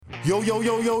Yo,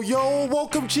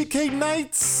 welcome GK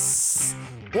Nights.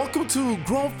 Welcome to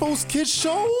Grown Folks Kids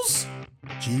Shows.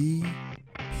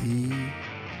 GPS.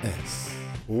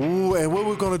 Ooh, and what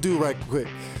we're gonna do right quick.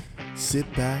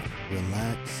 Sit back,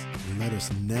 relax, and let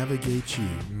us navigate you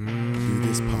through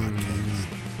this podcast.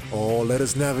 Oh, let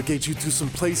us navigate you through some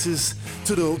places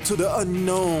to the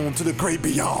unknown, to the great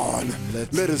beyond.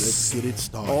 Let's get it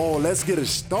started. Oh, let's get it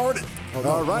started.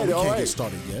 All right. We can't get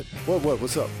started yet.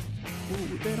 What's up?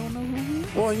 Ooh, they don't know who we are.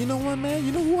 Well, you know what, man?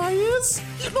 You know who I is?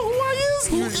 You know who I is?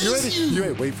 Who is ready? you? You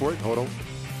ready? Wait for it. Hold on.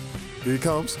 Here it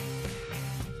comes.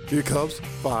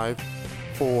 5,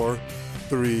 4,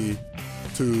 3,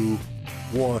 2,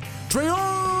 1.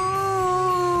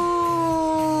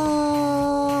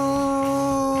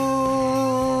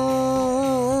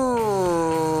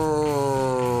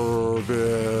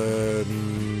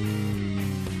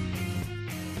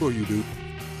 Who are you, dude?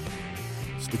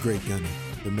 It's the great Gunny,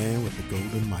 the man with the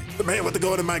golden mic. The man with the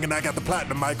golden mic, and I got the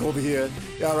platinum mic over here.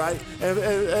 All right?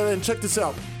 And check this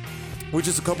out. We're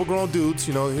just a couple grown dudes,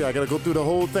 you know. Here, I gotta go through the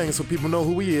whole thing so people know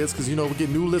who he is, because, you know, we get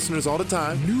new listeners all the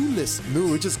time.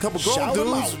 We're just a couple grown Shout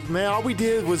dudes. Man, all we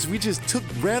did was we just took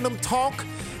random talk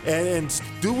and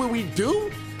do what we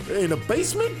do in a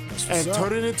basement and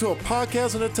turn it into a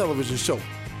podcast and a television show.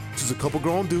 Just a couple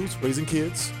grown dudes raising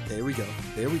kids. There we go.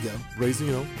 Raising,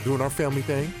 you know, doing our family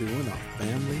thing.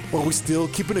 But we still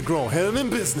keeping it grown, handling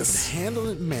business.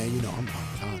 Handling, man, you know, I'm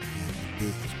tired of handling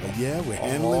business. But yeah, we're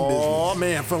handling business. Oh,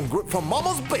 man, from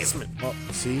mama's basement. Oh,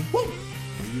 see? Woo!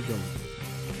 There you go.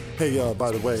 Hey,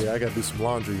 by the way, I gotta do some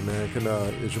laundry, man.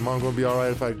 Is your mom gonna be all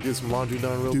right if I get some laundry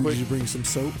done real quick? Did you bring some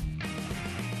soap?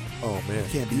 Oh, man.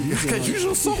 Can't be using can't use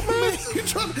your soap, man. You're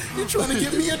trying to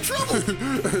get me in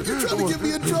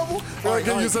trouble. All right,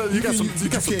 you got some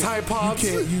Tide Pods. You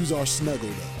can't use our Snuggle,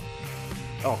 though.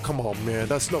 Oh, come on, man.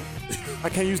 That's no... I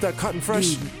can't use that Cotton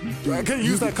Fresh. I can't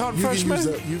use that Cotton Fresh, man.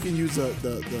 You can use the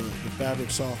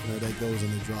fabric softener that goes in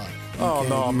the dryer. Oh,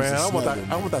 no, man. I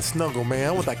want that Snuggle, man.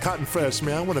 I want that Cotton Fresh,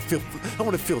 man. I want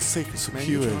to feel safe and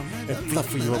secure and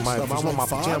fluffy in my... I want my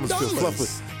pajamas to feel fluffy.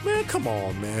 Man, come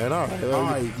on, man. All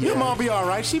right. Your mom be all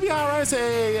right. She be all right.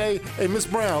 Say, hey, Miss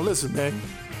Brown, listen, man.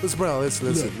 Miss Brown,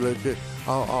 listen.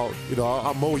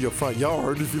 I'll mow your front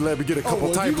yard if you let me get a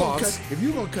couple Tide Pods. If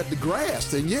you're gonna cut the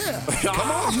grass, then yeah. Come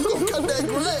on, you gonna cut that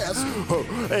grass.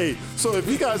 Hey, so if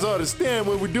you guys understand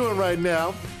what we're doing right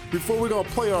now, before we're gonna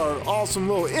play our awesome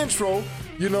little intro,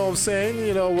 you know what I'm saying?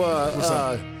 You know,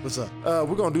 What's up?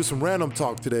 We're gonna do some random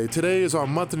talk today. Today is our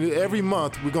monthly. Every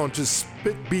month we're gonna just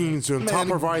spit beans on top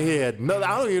of our head. No,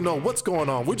 I don't even know what's going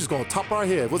on. We're just gonna top our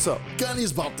head. What's up?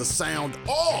 Gunny's about to sound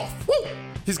off. Woo!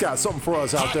 He's got something for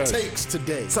us out there. Hot takes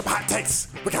today. Some hot takes.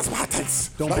 We got some hot takes.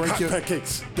 Don't break your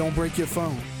pancakes. Don't break your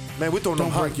phone. Man, we're throwing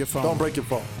Don't break your phone. Don't break your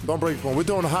phone. We're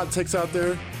throwing the hot takes out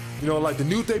there. You know, like the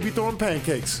new they be throwing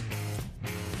pancakes.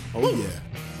 Oh, Woo! yeah.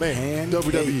 Man,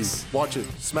 WWE. Watch it.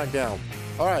 SmackDown.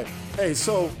 All right. Hey,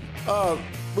 so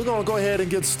we're going to go ahead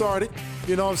and get started.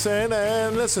 You know what I'm saying?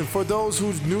 And listen, for those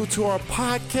who's new to our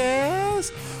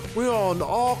podcast, we're on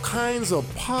all kinds of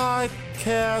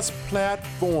podcast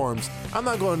platforms. I'm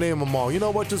not going to name them all. You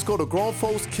know what? Just go to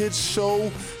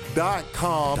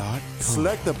grownfolkskidshow.com,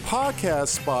 select the podcast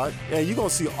spot, and you're going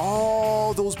to see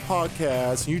all those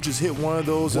podcasts. And you just hit one of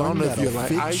those. I don't know if you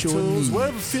like iTunes,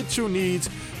 whatever fits your needs,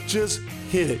 just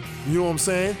hit it. You know what I'm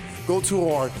saying? Go to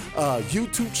our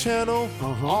YouTube channel,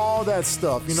 all that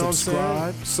stuff. You know what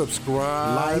I'm saying?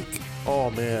 Subscribe. Like. Oh,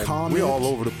 man. Comment. We all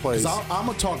over the place. I'm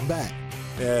going to talk back.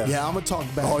 Yeah, I'm going to talk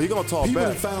back. Oh, you're going to talk People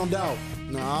back? People found out.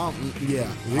 No, I'm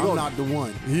not the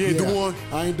one. You ain't the one?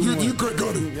 I ain't the one. You Great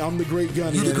Gunny. I'm the Great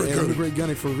Gunny. You the Great Gunny. I'm the Great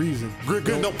Gunny for a reason. Great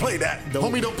Gunny, don't play that.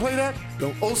 Homie, don't play that?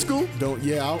 Old school? Don't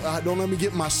let me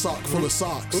get my sock full of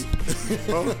socks.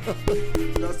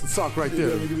 That's the sock right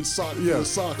there. Let me get a sock full of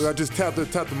socks. I just tapped the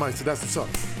mic, so that's the sock.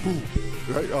 Boom.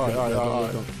 Right? All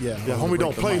right. Yeah, homie,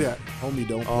 don't play that. Homie,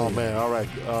 don't play that. Oh, man, all right.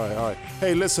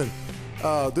 Hey, listen,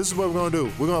 this is what we're going to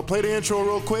do. We're going to play the intro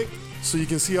real quick so you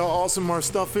can see how awesome our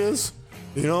stuff is.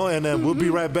 You know, and then we'll be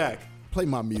right back. Play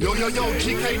my music. Yo,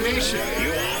 GK Nation.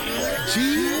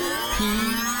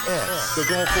 GPS. The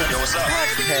Grown Folks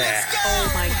Podcast. Oh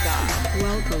my God.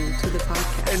 Welcome to the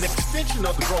podcast. An extension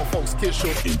of the Grown Folks Kids Show.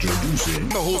 Introducing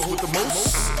the host with the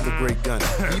most, the Great Gunny.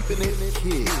 Keeping it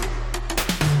kid.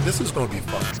 This is going to be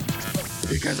fun.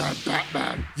 Because I'm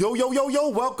Batman. Yo,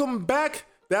 welcome back.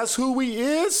 That's who he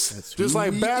is. Just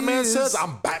like Batman says,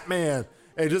 I'm Batman.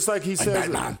 And just like he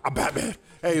says, I'm Batman.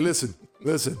 Hey, listen.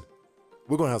 We're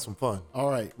going to have some fun. All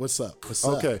right. What's up?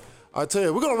 Okay. I tell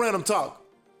you, we're going to random talk.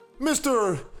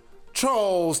 Mr.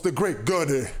 Charles, the Great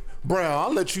Gunny Brown,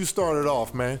 I'll let you start it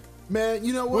off, man. Man,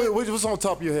 you know what? What's on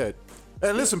top of your head?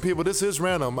 And listen, people, this is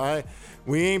random.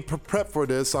 We ain't prepped for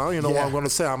this. I don't even know what I'm going to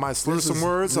say. I might slur some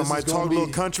words. I might talk a little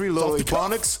country, a little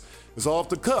ebonics. It's off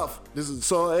the cuff. I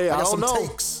don't know.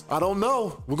 Takes. I don't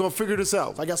know. We're going to figure this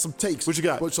out. I got some takes. What you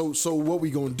got? So what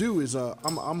we going to do is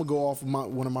I'm going to go off of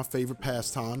one of my favorite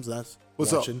pastimes. That's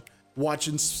watching.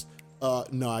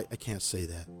 No, I can't say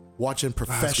that. Watching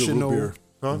professional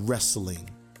wrestling.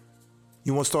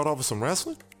 You want to start off with some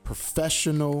wrestling?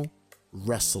 Professional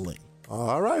wrestling.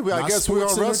 All right. I guess we're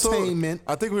on entertainment.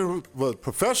 I think we're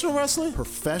professional wrestling?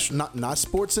 Not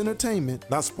sports entertainment.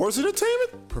 Not sports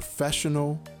entertainment?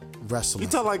 Professional wrestling. You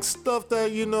talk like stuff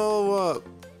that, well,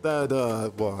 I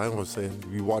don't want to say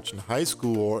you watch in high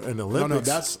school or in the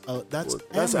Olympics. No, that's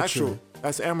amateur.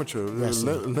 That's amateur.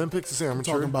 Olympics is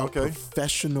amateur. We're talking about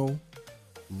professional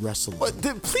wrestling. But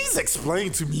please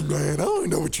explain to me, man. I don't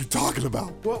know what you're talking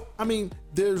about. Well, I mean,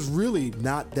 there's really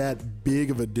not that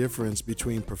big of a difference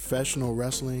between professional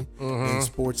wrestling and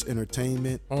sports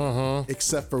entertainment,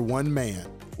 except for one man.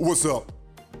 What's up?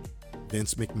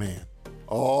 Vince McMahon.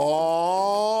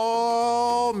 Oh,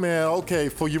 man. Okay,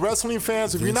 for you wrestling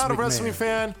fans, if you're not a wrestling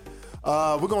fan,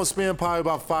 we're going to spend probably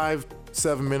about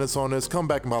 5-7 minutes on this. Come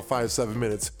back in about 5-7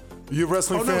 minutes. You a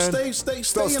wrestling fan? No, stay and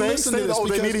listen to this. Oh,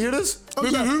 they need to hear this? Oh,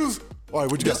 yeah. All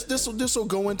right, what you got? This will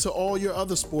go into all your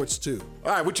other sports, too.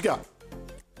 All right, what you got?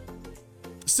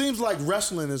 Seems like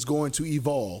wrestling is going to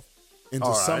evolve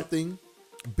into something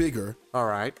bigger. All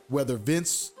right. Whether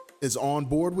Vince is on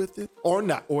board with it or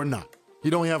not. He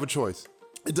don't have a choice.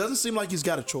 It doesn't seem like he's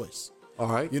got a choice. All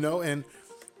right. And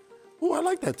I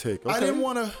like that take. Okay. I didn't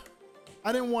want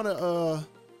to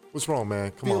what's wrong,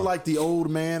 man? Come on. Feel like the old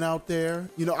man out there.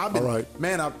 I've been,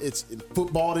 it's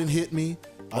football didn't hit me.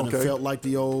 I done felt like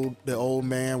the old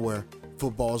man where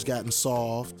football's gotten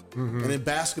soft. And then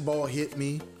basketball hit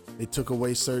me. They took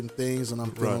away certain things, and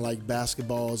I'm feeling like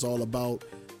basketball is all about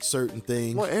certain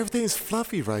things. Well, everything's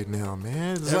fluffy right now,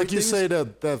 man. It's like you say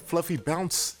that fluffy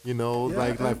bounce,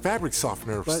 like fabric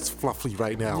softener is fluffy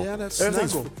right now. Yeah, that's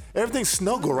snuggle. Everything's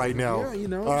snuggle right now.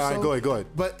 Yeah, All right, go ahead.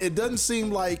 But it doesn't seem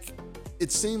like,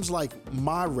 it seems like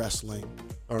my wrestling,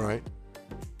 all right,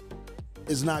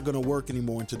 is not going to work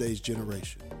anymore in today's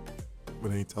generation.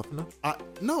 But it ain't tough enough?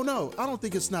 No, I don't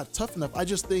think it's not tough enough. I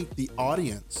just think the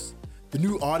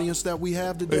new audience that we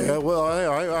have today. Yeah, well,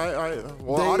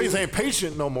 audience ain't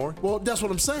patient no more. Well, that's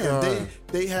what I'm saying.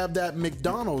 They have that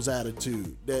McDonald's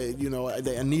attitude. I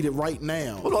need it right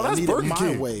now. Well, no, that's Burger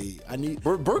King. My way. I need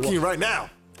Burger King right now.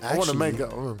 Actually, I want to make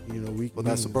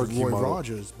that's the Burger King Roy model.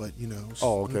 Rogers, but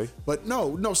Oh, okay. But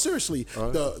no, seriously,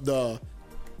 the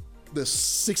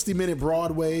 60-minute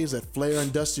Broadways that Flair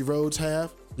and Dusty Rhodes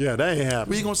have. Yeah, that ain't happening.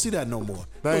 We ain't gonna see that no more.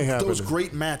 That ain't happening. Those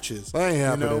great matches. That ain't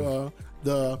happening.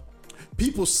 The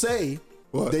people say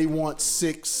they want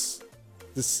 6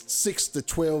 to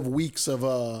 12 weeks of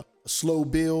a slow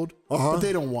build, but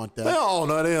they don't want that. They don't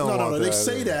want that. They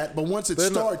say that, but once it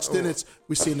starts, then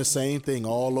we're seeing the same thing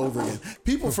all over again.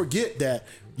 People forget that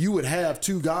you would have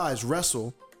two guys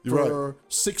wrestle for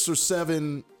 6 or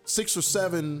 7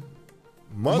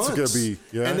 months. It could be,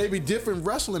 and they'd be different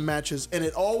wrestling matches, and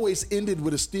it always ended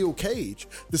with a steel cage.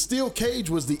 The steel cage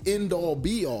was the end-all,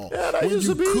 be-all. Yeah, that used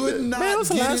to be. Man, that was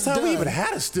the last time we even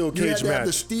had a steel cage you had to match. have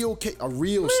the steel cage, a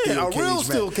real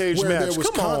steel cage match. There was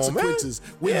consequences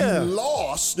when you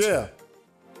lost. Yeah.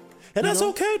 And that's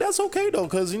okay. That's okay though,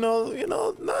 because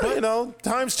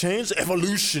times change.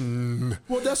 Evolution.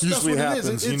 Well, that's usually what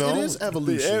happens. It is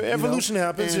evolution. Evolution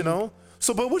happens.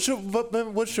 So, but what's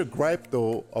your gripe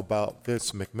though about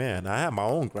Vince McMahon? I have my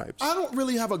own gripes. I don't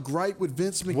really have a gripe with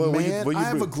Vince McMahon. I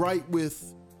have a gripe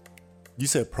with. You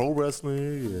said pro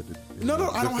wrestling. No,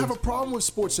 I don't have a problem with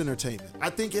sports entertainment.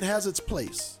 I think it has its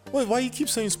place. Wait, why you keep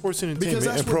saying sports entertainment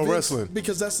and pro wrestling?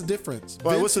 Because that's the difference.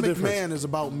 Why, Vince what's the McMahon difference? is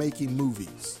about making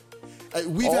movies.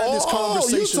 We've had this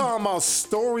conversation. You talking about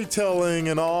storytelling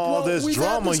and all this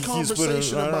drama he keeps putting.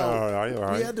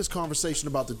 We had this conversation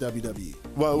about the WWE.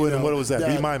 What was that?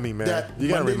 Remind me, man. You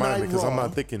gotta remind me because I'm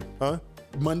not thinking.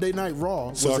 Monday Night Raw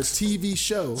was a TV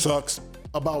show.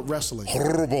 About wrestling.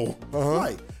 Horrible.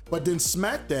 Right, but then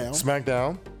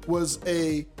SmackDown was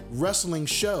a wrestling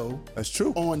show. That's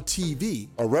true. On TV.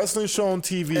 A wrestling show on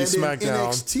TV. And SmackDown.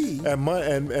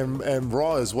 NXT. And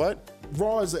Raw is what?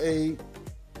 Raw is a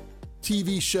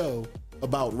TV show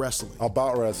about wrestling.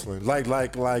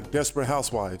 Like Desperate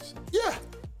Housewives. Yeah.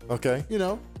 Okay.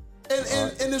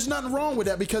 And there's nothing wrong with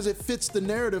that because it fits the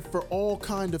narrative for all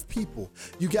kind of people.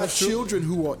 You got children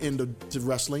who are into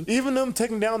wrestling. Even them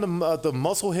taking down the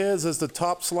muscle heads as the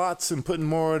top slots and putting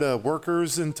more of the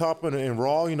workers in top and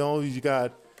Raw.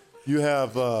 You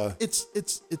have.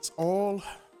 It's all.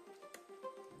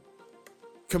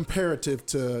 comparative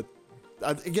to,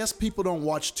 I guess people don't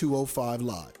watch 205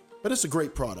 Live, but it's a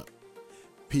great product.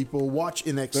 People watch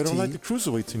NXT. They don't like the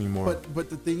cruiserweights anymore. But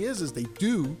the thing is they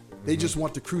do. They just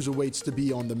want the cruiserweights to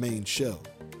be on the main show.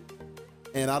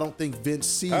 And I don't think Vince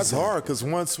sees That's that. hard because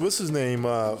once, what's his name?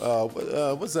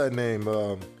 What's that name?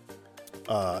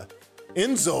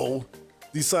 Enzo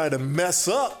decided to mess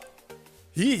up.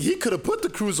 He could have put the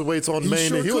cruiserweights on main.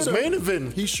 Sure he was main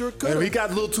event. He sure could. And he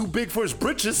got a little too big for his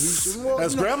britches,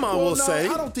 as Grandma will say.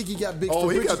 I don't think he got big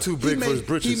for his britches. He got too big for his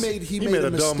britches. He made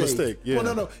a dumb mistake. Yeah.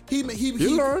 Well, no. He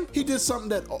learned. He did something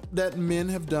that men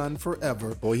have done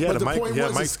forever. Well, he had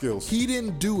mic skills. He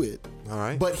didn't do it. All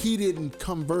right. But he didn't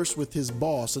converse with his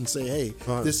boss and say, hey,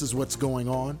 this is what's going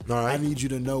on. All right. I need you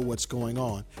to know what's going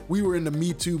on. We were in the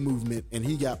Me Too movement, and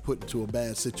he got put into a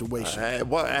bad situation.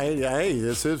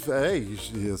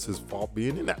 It's his fault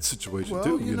being in that situation,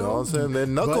 too. You know what I'm saying? Then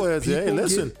knuckleheads,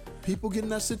 listen. People get in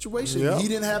that situation. Yeah. He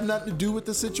didn't have nothing to do with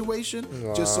the situation.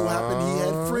 Just so happened he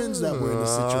had friends that were in the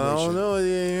situation.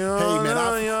 Hey, man,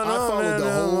 I followed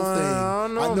the whole thing.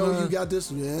 I know you got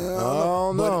this.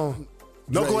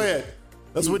 Knucklehead.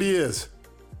 That's what he is.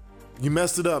 You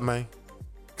messed it up, man.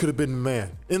 Could have been the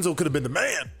man. Enzo could have been the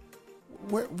man.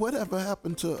 Whatever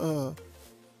happened to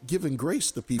giving grace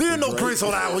to people? There ain't no grace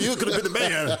on that one. You could have been the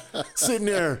man. Sitting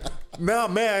there. Now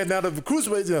the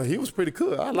cruiserweight, he was pretty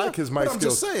cool. I like his mic skills. I'm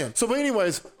just saying. So, but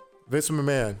anyways, Vince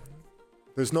McMahon,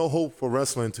 there's no hope for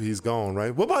wrestling until he's gone,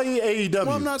 right? What about AEW? Well,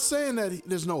 I'm not saying that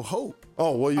there's no hope.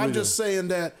 Oh, well, I'm just saying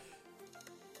that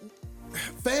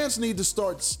fans need to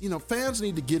start, fans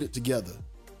need to get it together.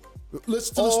 Let's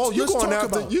talk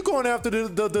about. You going after the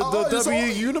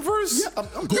WWE universe? Yeah,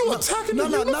 I'm you attacking the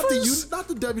universe? Not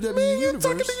the WWE man,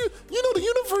 universe. The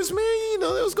universe, man. You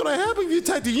know it was gonna happen. You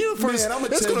attack the universe, man,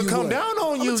 it's gonna come down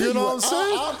on you. You know what I'm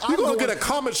saying? You're gonna get a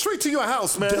comment straight to your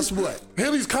house, man. Guess what?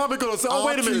 Haley's comment gonna say, "Oh,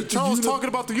 wait a minute, Charles talking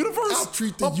about the universe." I'll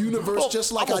treat the universe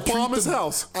just like I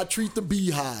treat the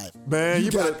beehive. Man,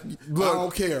 you better look. I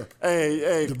don't care.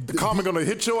 Hey, the comment gonna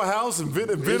hit your house, and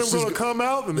Venom gonna come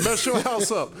out and mess your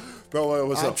house up. No,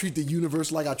 what's up? I treat the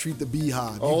universe like I treat the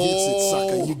beehive. You gets it,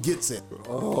 sucker. You gets it.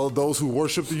 Oh, those who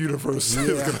worship the universe. Yeah,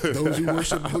 those who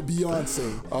worship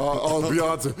Beyonce.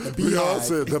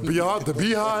 Beyonce. The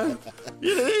beehive.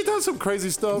 Yeah, he done some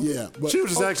crazy stuff. Yeah. She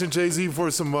was just asking Jay-Z for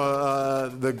some,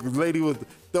 the lady with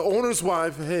the owner's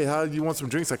wife. Hey, how do you want some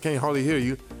drinks? I can't hardly hear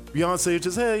you. Beyonce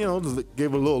just,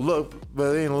 gave her a little look,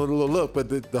 but it ain't a little look, but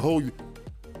the whole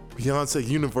Beyonce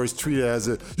universe treated as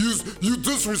you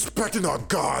disrespecting our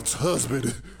God's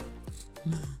husband.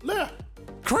 Yeah.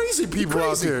 Crazy people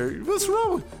out there. What's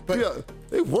wrong? But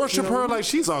they worship her like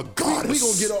she's a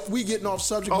goddess. We getting off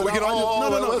subject. Oh, we get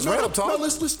let's random talk. No,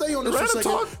 let's stay on this for a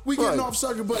second. We getting off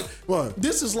subject, but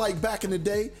this is like back in the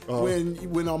day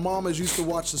when our mamas used to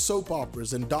watch the soap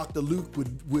operas and Dr. Luke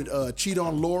would cheat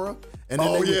on Laura. And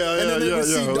then they would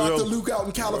see Dr. Luke out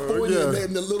in California,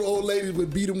 and the little old ladies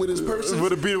would beat him with his purses.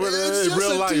 It's just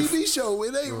real life. a TV show.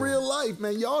 It ain't real life,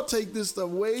 man. Y'all take this stuff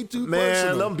way too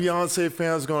personal. Man, them Beyonce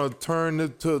fans gonna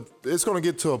it's gonna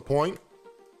get to a point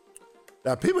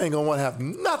that people ain't gonna want to have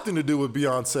nothing to do with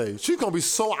Beyonce. She's gonna be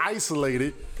so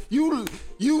isolated. You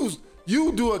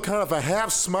do a kind of a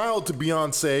half smile to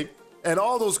Beyonce, and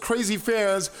all those crazy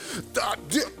fans.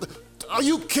 Are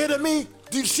you kidding me?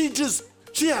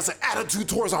 She has an attitude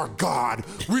towards our God.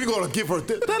 We're gonna give her.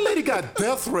 That lady got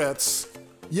death threats.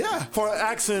 Yeah, for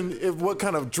asking what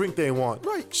kind of drink they want.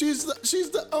 Right, she's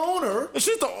the owner. And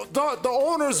she's the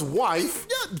owner's wife.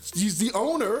 Yeah, she's the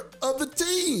owner of the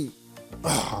team.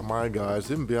 Oh my gosh,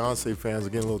 them Beyonce fans are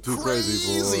getting a little too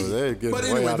crazy. They're getting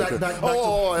anyway, way out of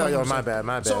control. My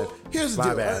bad. So here's the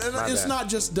deal. It's bad. not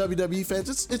just WWE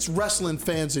fans. It's wrestling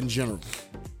fans in general.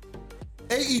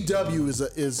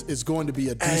 AEW is going to be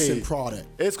a decent product.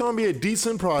 It's going to be a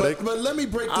decent product. But let me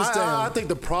break this down. I think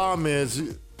the problem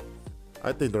is,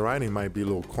 I think the writing might be a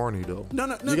little corny though.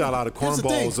 No. You got a lot of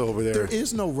cornballs over there. There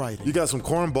is no writing. You got some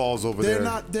cornballs over there.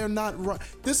 They're not right.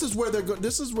 This is where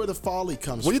This is where the folly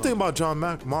comes from. What do you think about John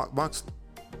Moxley,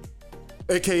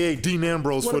 aka Dean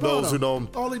Ambrose? For those who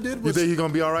don't, all he did was. You think he's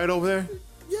gonna be all right over there?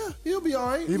 Yeah, he'll be all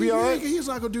right. He'll be all right. He's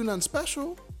not gonna do nothing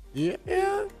special. Yeah.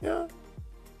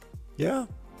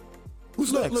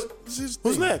 Who's next? Look,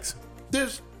 who's next?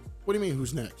 What do you mean?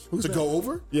 Who's next? Who's next? Go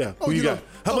over? Yeah. Who you got?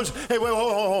 How much? Hey, wait,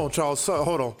 hold on, Charles.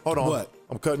 Hold on. What?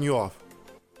 I'm cutting you off.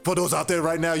 For those out there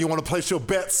right now, you want to place your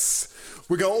bets?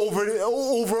 We go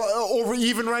over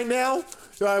even right now. All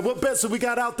right, what bets have we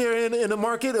got out there in the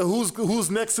market? Who's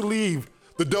next to leave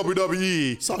the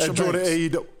WWE and join the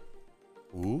AEW?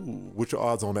 Ooh, what's your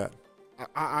odds on that?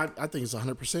 I think it's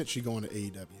 100% she going to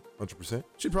AEW. 100%?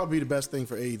 She'd probably be the best thing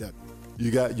for AEW.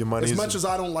 You got your money. As much as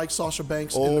I don't like Sasha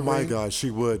Banks. Oh in the my ring, God,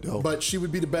 she would though. But she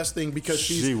would be the best thing because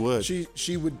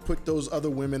she would put those other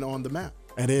women on the map.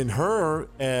 And then her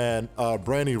and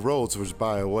Brandy Rhodes, which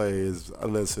by the way is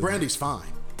listen. Brandy's fine.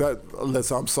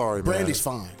 Listen, I'm sorry, man. Brandy's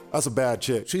fine. That's a bad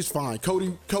chick. She's fine.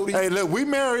 Cody. Hey, look, we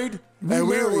married.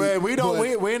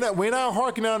 We're not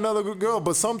harking out another good girl.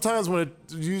 But sometimes when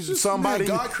somebody,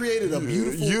 man, God created a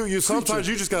beautiful. You sometimes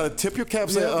you just gotta tip your cap,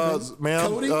 say, "Ma'am,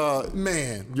 Cody,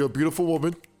 man, you're a beautiful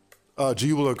woman.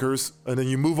 Gee willikers," and then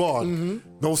you move on. Mm-hmm.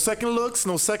 No second looks,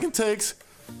 no second takes.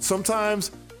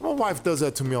 Sometimes. My wife does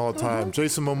that to me all the time.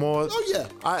 Jason Momoa. Oh, yeah.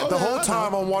 The whole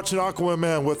time I'm watching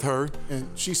Aquaman with her. And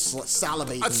she's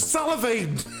salivating. I'm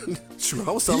salivating.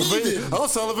 I was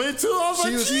salivating too. I was she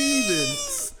like, was heaving.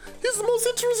 He's the most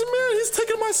interesting man. He's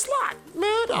taking my slot,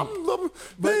 man.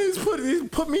 He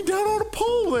put me down on the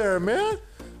pole there, man.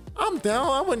 I'm down.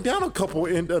 I went down a couple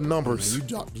numbers. Man, you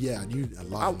dropped, a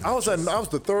lot. I was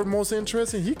the third most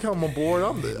interesting. He come on board.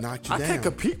 I can't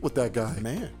compete with that guy,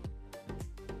 man.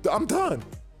 I'm done.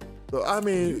 I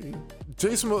mean,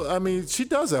 she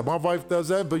does that. My wife does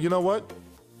that, but you know what?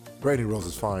 Brandy Rose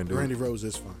is fine, dude. Brandy Rose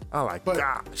is fine.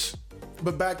 Gosh.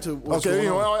 But back to what's going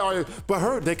on.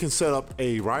 But they can set up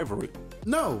a rivalry.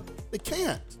 No, they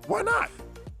can't. Why not?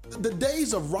 The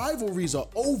days of rivalries are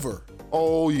over.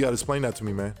 Oh, you got to explain that to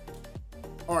me, man.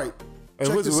 All right,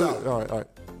 check this out. All right.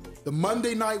 The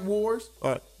Monday Night Wars,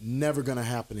 never going to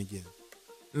happen again.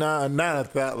 Nah, not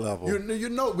at that level. But you're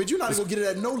not going to get it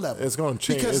at no level. It's going to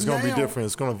change. It's going to be different.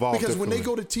 It's going to evolve because when they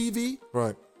go to TV,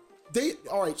 right?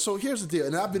 All right, so here's the deal,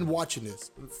 and I've been watching this.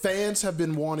 Fans have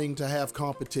been wanting to have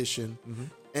competition,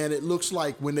 and it looks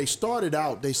like when they started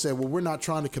out, they said, well, we're not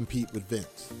trying to compete with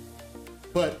Vince.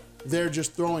 But they're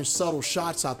just throwing subtle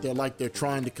shots out there like they're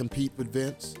trying to compete with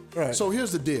Vince. Right. So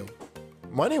here's the deal.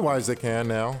 Money-wise, they can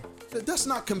now. That's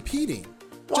not competing.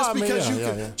 Well,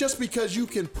 Just because you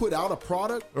can put out a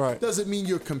product doesn't mean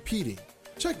you're competing.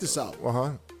 Check this out.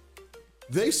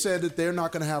 They said that they're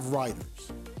not going to have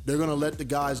writers. They're going to let the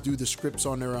guys do the scripts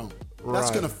on their own.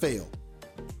 That's going to fail.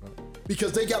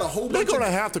 Because they got a whole bunch They're going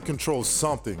to have to control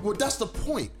something. Well, that's the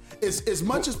point. As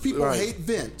much as people hate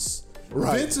Vince,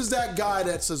 Vince is that guy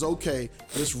that says, okay,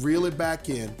 let's reel it back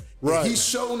in. Right. He's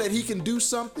shown that he can do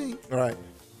something. Right.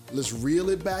 Let's reel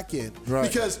it back in. Right.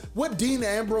 Because what Dean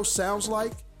Ambrose sounds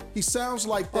like, he sounds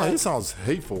like that. Oh, he sounds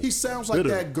hateful. He sounds like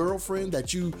that girlfriend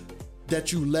that you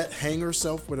let hang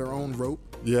herself with her own rope.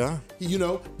 Yeah.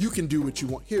 You can do what you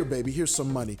want. Here, baby, here's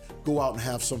some money. Go out and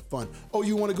have some fun. Oh,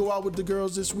 you want to go out with the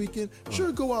girls this weekend?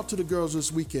 Sure, go out to the girls this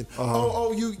weekend.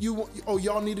 Y'all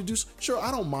need to do. Sure,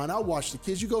 I don't mind. I'll watch the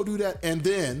kids. You go do that, and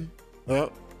then.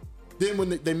 Then when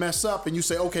they mess up and you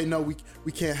say, okay, no, we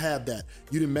can't have that.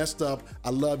 You done messed up.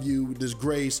 I love you. This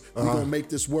grace. We're going to make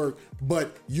this work.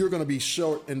 But you're going to be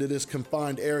short into this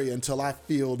confined area until I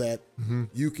feel that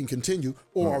you can continue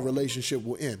or our relationship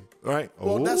will end. Right.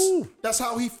 Well, that's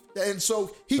how and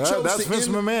so he chose that's to Vince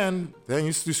end. McMahon. Then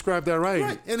you described that right.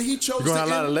 Right. And he chose You're going to have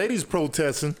a lot of ladies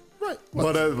protesting. Right.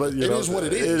 Well, but it is what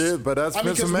it is. It is, but that's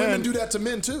Vince because McMahon. women do that to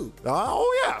men too.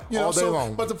 Oh, yeah. All day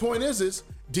long. But the point is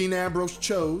Dean Ambrose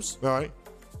chose. All right.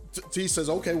 He says,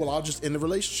 okay, well, I'll just end the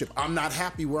relationship. I'm not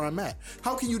happy where I'm at.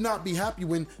 How can you not be happy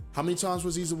when, how many times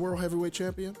was he the world heavyweight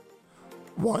champion?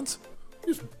 Once.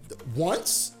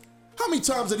 Once? How many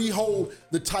times did he hold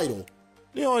the title?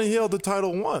 He only held the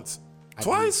title once.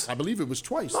 Twice? I believe it was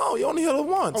twice. No, he only held it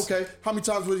once. Okay. How many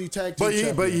times was he tag team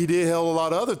champion? But he did hold a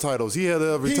lot of other titles. He had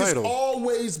every title. He's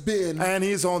always been. And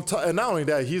he's on, and not only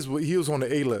that, he was on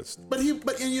the A-list. And he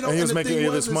was making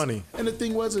A-list money. And the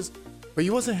thing was but he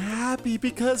wasn't happy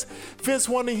because Vince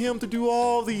wanted him to do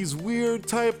all these weird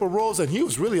type of roles, and he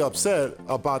was really upset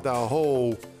about that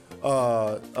whole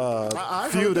feud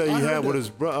that he had with his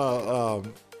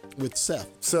with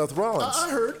Seth Rollins.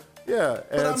 I heard. Yeah,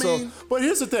 but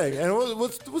here's the thing, and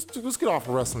let's get off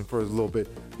of wrestling for a little bit.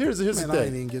 Here's the thing. I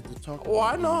didn't get to talk. Oh,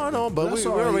 I know, but we're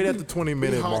already at the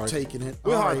 20-minute mark.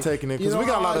 We're hard taking it because we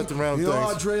got a lot of round things. You know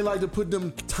how Dre like to put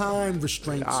them time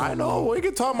restraints on. I know. We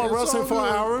can talk about wrestling for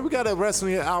an hour. We got a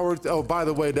wrestling hour. Oh, by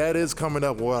the way, that is coming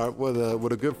up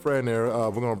with a good friend there.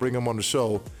 We're gonna bring him on the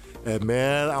show, and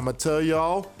man, I'm gonna tell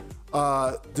y'all.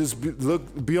 Just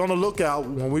be on the lookout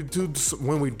when we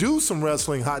do some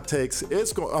wrestling hot takes.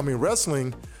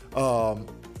 Wrestling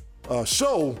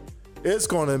show. It's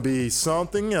gonna be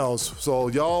something else. So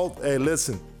y'all, hey,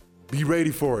 listen, be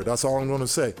ready for it. That's all I'm gonna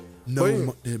say.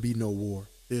 There'll be no war.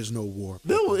 There's no war.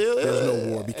 There's no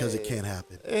war because it can't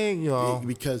happen.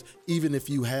 Because even if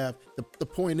you have the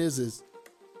point is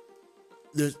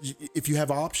if you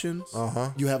have options,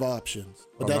 you have options.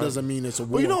 But that doesn't mean it's a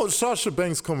war. Well, you know, Sasha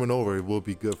Banks coming over, it will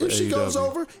be good for AEW. If she goes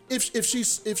over, if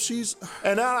she's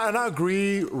and I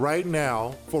agree right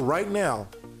now,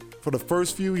 for the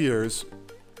first few years,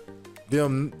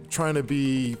 them trying to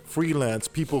be freelance,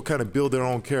 people kind of build their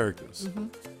own characters.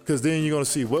 Because then you're going to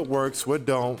see what works, what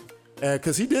don't. And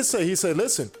because he said,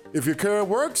 listen, if your character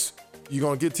works, you're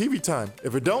going to get TV time.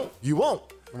 If it don't, you won't.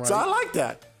 Right. So I like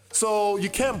that. So you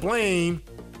can't blame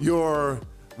your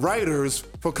writers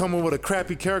for coming with a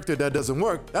crappy character that doesn't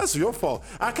work. That's your fault.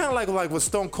 I kind of like what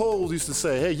Stone Cold used to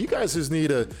say, hey, you guys just need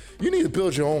to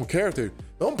build your own character.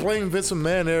 Don't blame Vince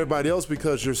McMahon and everybody else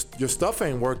because your stuff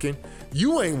ain't working.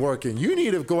 You ain't working. You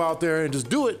need to go out there and just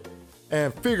do it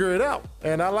and figure it out.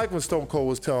 And I like when Stone Cold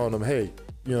was telling them, hey,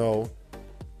 you know,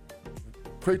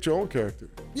 create your own character.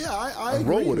 Yeah, I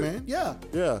agree, man. Yeah.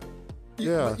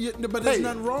 But there's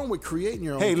nothing wrong with creating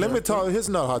your own character. Hey, let me tell you, here's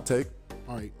another hot take.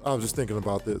 All right. I was just thinking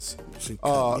about this. She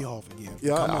cut me off again.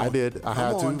 Yeah, I did. I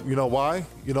had to. You know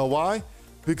why?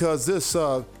 Because this,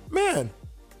 man,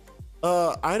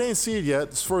 I didn't see it yet.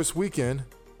 This first weekend,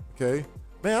 okay?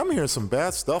 Man, I'm hearing some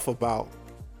bad stuff about,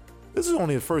 this is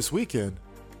only the first weekend.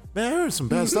 Man, I heard some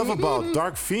bad stuff about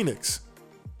Dark Phoenix.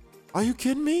 Are you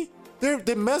kidding me?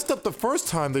 They messed up the first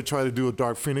time they tried to do a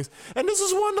Dark Phoenix. And this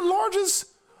is one of the largest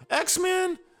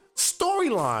X-Men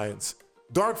storylines.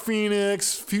 Dark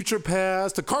Phoenix, Future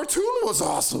Past. The cartoon was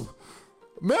awesome.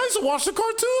 Man, I used to watch the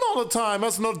cartoon all the time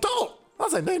as an adult. I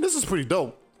was like, dang, this is pretty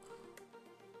dope.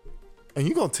 And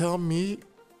you gonna tell me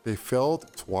they failed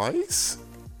twice?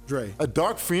 Dre. A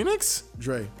Dark Phoenix?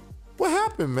 Dre. What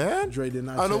happened, man? Dre did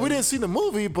not. I know we didn't see the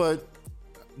movie, but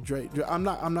Dre, I'm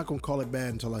not gonna call it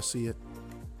bad until I see it.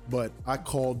 But I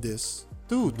called this.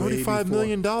 Dude, $35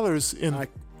 million in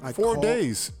 4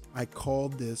 days. I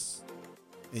called this,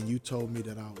 and you told me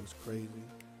that I was crazy.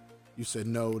 You said,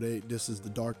 no, this is the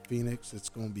Dark Phoenix. It's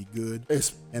going to be good.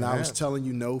 I was telling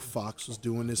you, no, Fox was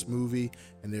doing this movie,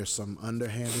 and there's some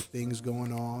underhanded things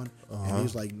going on. And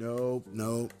he's like, no.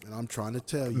 And I'm trying to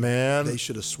tell you, man, they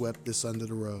should have swept this under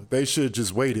the rug. They should have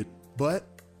just waited. But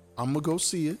I'm going to go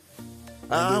see it.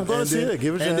 I'm going to see it.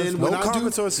 Give it a chance. And then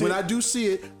when I do see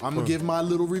it, I'm going to give my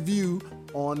little review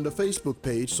on the Facebook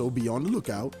page, so be on the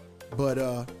lookout.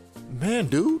 But, man,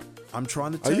 dude. I'm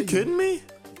trying to tell you. Are you kidding me?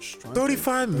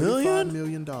 $35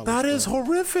 million? That is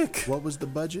horrific. What was the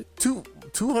budget?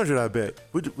 200, I bet.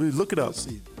 We look it up. Let's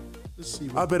see.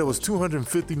 I bet it was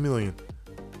 250 million.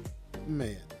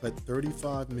 Man, but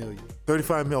 35 million.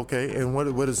 35 million, okay. And what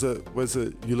is it?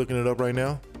 You looking it up right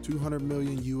now? 200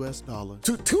 million US dollars.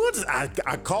 200.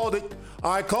 I called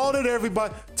it.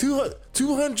 Everybody.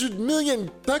 200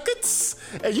 million ducats.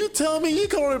 And you tell me you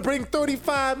can only bring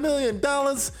 $35 million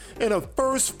in the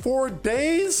first 4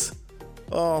 days?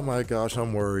 Oh my gosh,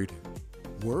 I'm worried.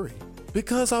 Worried?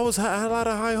 Because I had a lot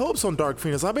of high hopes on Dark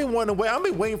Phoenix. I've been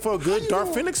waiting for a good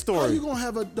Dark Phoenix story. How you gonna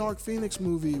have a Dark Phoenix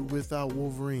movie without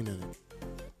Wolverine in it?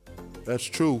 That's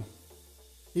true.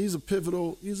 He's a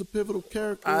pivotal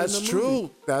character. That's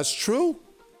true. That's true.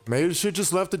 Maybe they should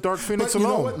just left the Dark Phoenix alone.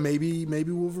 You know what?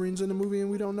 Maybe Wolverine's in the movie and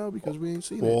we don't know because we ain't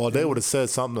seen it. Well, they would have said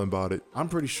something about it. I'm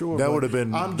pretty sure. That would have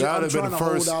been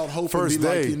first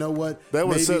day. Like, you know what? They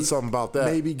would have said something about that.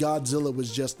 Maybe Godzilla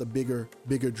was just a bigger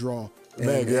draw.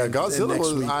 Man, Godzilla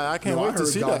was. I can't wait to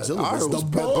see that.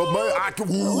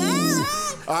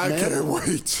 I can't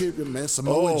wait. Man,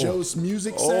 Samoa Joe's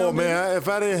music sound. Oh man, if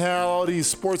I didn't have all these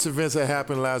sports events that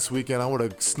happened last weekend, I would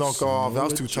have snuck off. I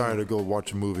was too tired to go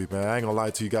watch a movie, man. I ain't gonna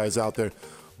lie to you guys out there.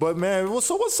 But man,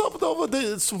 so what's up over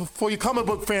this for you comic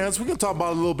book fans? We can talk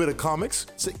about a little bit of comics.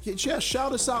 Yeah,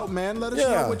 shout us out, man. Let us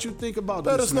know what you think about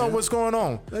this. Let us know what's going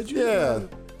on. Because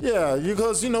what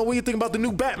do you think about the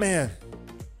new Batman?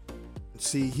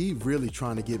 See, he really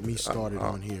trying to get me started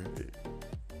on here.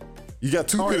 You got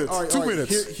 2 minutes. 2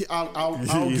 minutes. I'm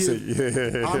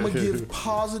going to give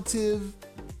positive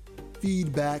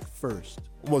feedback first.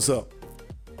 What's up?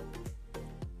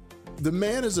 The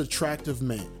man is an attractive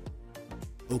man.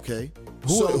 Okay.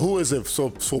 Who is it? So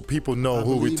people know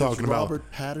who we're talking about.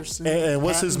 Robert Pattinson. And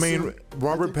what's his main?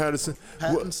 Robert Pattinson.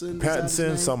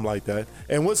 Pattinson, something like that.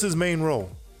 And what's his main role?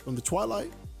 From the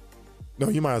Twilight. No,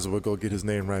 you might as well go get his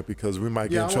name right because we might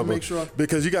get in trouble.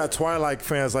 Because you got Twilight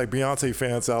fans like Beyonce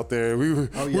fans out there. We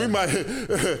might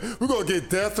we're gonna get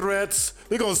death threats.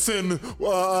 They're gonna send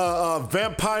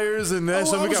vampires and that.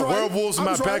 So we got werewolves in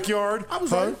my backyard. I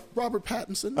was right. Robert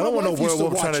Pattinson. I don't want no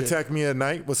werewolf trying to attack me at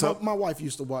night. What's up? My wife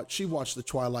used to watch. She watched the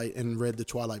Twilight and read the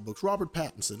Twilight books. Robert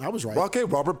Pattinson. I was right. Okay,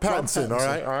 Robert Pattinson. All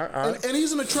right. And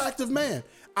he's an attractive man.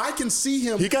 I can see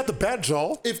him. He got the bat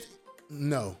jaw.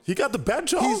 No. He got the bad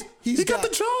jaw? He got the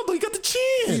jaw, though. He got the chin.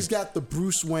 He's got the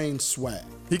Bruce Wayne swag.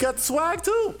 He got the swag,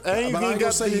 too. And but I ain't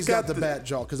gonna say he's got the bad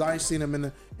jaw, because I ain't seen him in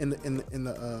the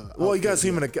well, you guys see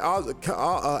him in an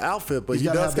outfit, but he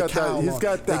does got that. He's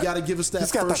got that. They got to give us that.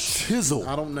 He's got the chisel.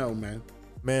 I don't know, man.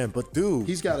 Man, but dude,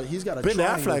 he's got a Ben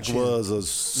Affleck was a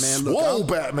swole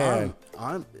Batman.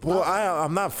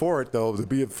 I'm not for it though.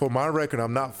 For my record,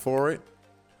 I'm not for it.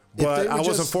 But I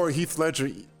wasn't for Heath Ledger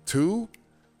too.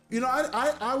 You know,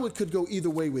 I could go either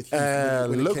way with Heath.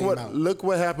 And look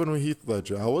what happened with Heath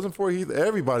Ledger. I wasn't for Heath.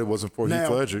 Everybody wasn't for Heath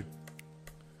Ledger.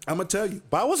 I'm gonna tell you.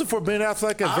 But I wasn't for Ben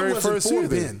Affleck at very first either.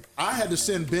 Ben. I had to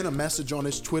send Ben a message on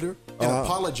his Twitter and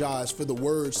apologize for the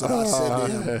words that I said to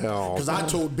him, because I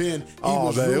told Ben he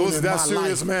was ruining my life. It was that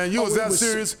serious, man. You was that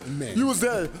serious. Man. You was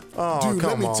that. Oh, dude, come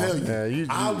let me on, tell you.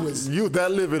 Man. You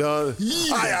that livid, huh?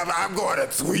 Yeah. I'm going to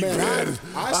tweet, man.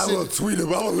 I'm going to tweet him.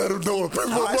 I'm going to let him know.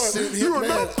 I sent him,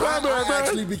 I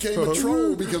actually became a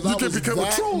troll because I was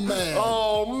that mad.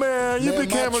 Oh, man. You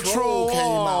became a troll.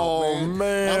 Oh,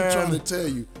 man. I'm trying to tell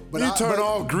you. But you turned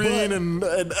all green and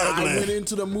ugly. I went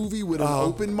into the movie with an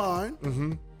open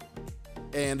mind,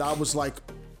 and I was like,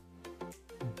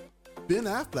 Ben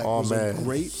Affleck was a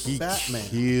great Batman.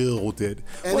 He killed it.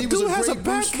 And he dude has a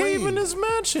bat cave in his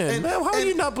mansion. How do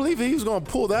you not believe he was going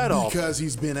to pull that off? Because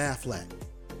he's Ben Affleck.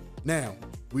 Now,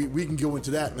 we can go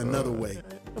into that in another way.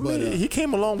 But he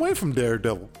came a long way from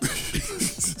Daredevil.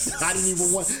 I didn't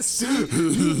even want. See,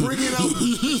 you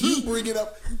bring it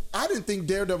up. I didn't think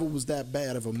Daredevil was that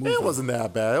bad of a movie. It wasn't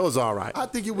that bad. It was all right. I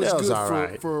think it was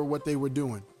good for what they were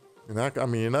doing. And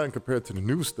nothing compared to the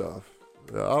new stuff.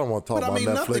 I don't want to talk about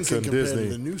Netflix and Disney.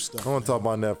 The new stuff, I want to talk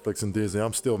about Netflix and Disney.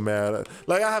 I'm still mad.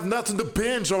 Like, I have nothing to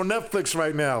binge on Netflix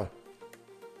right now.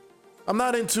 I'm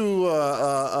not into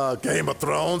Game of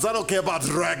Thrones. I don't care about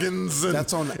dragons and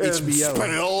that's on HBO. And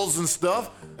spells and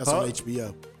stuff. That's on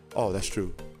HBO. Oh, that's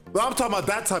true. But I'm talking about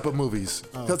that type of movies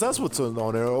because that's what's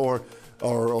on there, or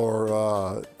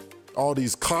all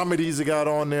these comedies they got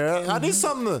on there. I need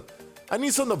something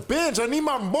to binge. I need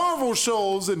my Marvel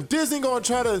shows, and Disney gonna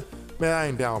try to. Man, I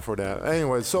ain't down for that.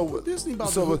 Anyway, Disney about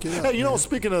to hook it up, you know,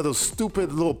 speaking of those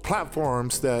stupid little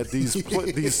platforms that these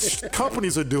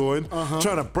companies are doing,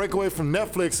 trying to break away from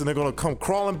Netflix, and they're gonna come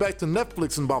crawling back to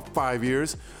Netflix in about 5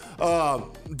 years.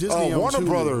 Disney Warner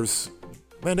Brothers,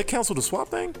 man, they canceled the swap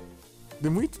thing.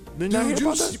 Didn't y'all hear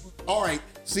about that? All right,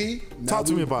 see. Talk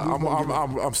to me about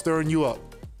it. I'm stirring you up.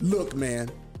 Look, man.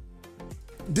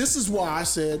 This is why I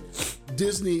said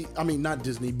Disney, I mean, not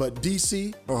Disney, but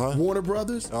DC, Warner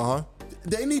Brothers,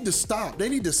 they need to stop. They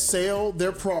need to sell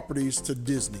their properties to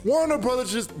Disney. Warner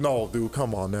Brothers no, dude,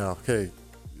 come on now. Okay.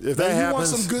 If that happens, you want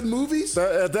some good movies? Do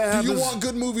you want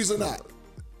good movies or not?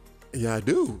 Yeah, I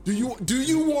do. Do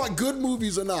you want good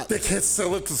movies or not? They can't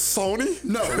sell it to Sony?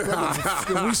 No.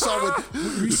 we saw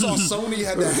Sony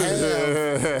had to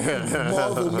have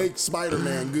Marvel make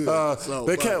Spider-Man good.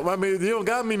 They can't. I mean, they don't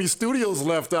got many studios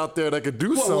left out there that could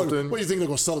do something. What do you think they're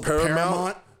gonna sell it to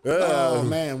Paramount? Yeah. Oh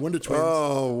man, Wonder Twins.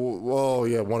 Oh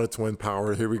yeah, Wonder Twin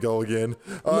power. Here we go again.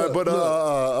 But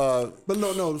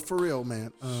no, for real,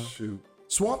 man. Shoot.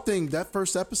 Swamp Thing. That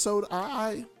first episode,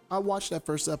 I watched that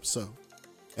first episode.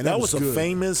 And that was a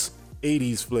famous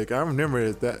 80s flick. I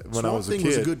remember that when I was a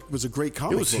kid. Swamp Thing was a great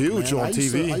comic book. It was huge on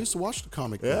TV. I used to watch the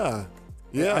comic book.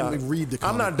 Yeah. I read the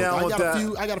comic I'm not down with that.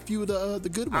 I got a few of the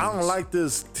good ones. I don't like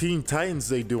this Teen Titans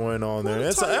they doing on there.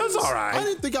 It's all right. I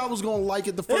didn't think I was going to like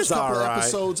it. The first couple of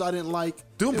episodes I didn't like.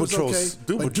 Doom Patrol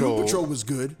was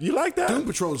good. You like that? Doom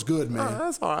Patrol is good, man.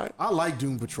 That's all right. I like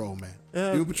Doom Patrol, man.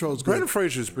 Yeah. Doom Patrol's good. Brendan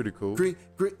Fraser's pretty cool.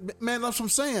 Man, that's what I'm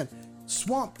saying.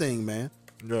 Swamp Thing, man.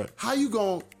 Yeah. How you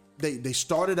going... They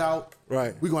started out,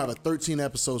 right. We're going to have a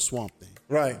 13-episode Swamp Thing.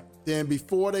 Right. Then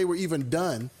before they were even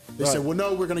done, they said, well,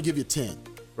 no, we're going to give you 10.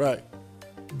 Right.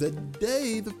 The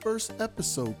day the first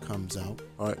episode comes out,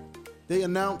 all right, they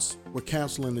announce we're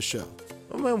canceling the show.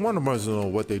 I mean, Warner Brothers don't know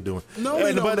what they're doing. No,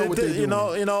 they don't know what they're doing.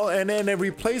 You know, and then they're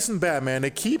replacing Batman.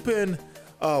 They're keeping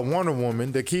Wonder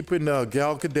Woman. They're keeping Gal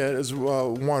Gadot as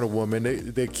Wonder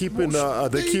Woman. They're keeping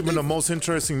the most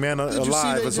interesting man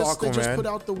alive as Aquaman. They just put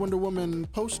out the Wonder Woman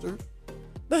poster.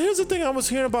 Now here's the thing I was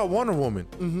hearing about Wonder Woman.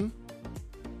 Mm-hmm.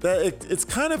 That it's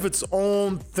kind of its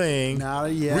own thing,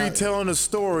 retelling a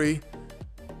story.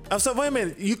 I said, wait a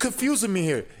minute, you confusing me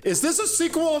here. Is this a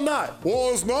sequel or not?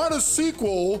 Well, it's not a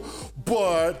sequel,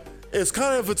 but it's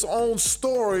kind of its own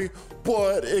story,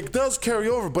 but it does carry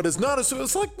over, but it's not a sequel.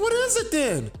 It's like, what is it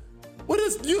then? What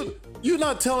is you? You're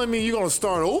not telling me you're gonna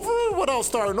start over? What else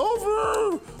starting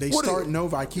over? Starting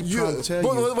over. I keep trying to tell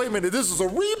you. Wait a minute. This is a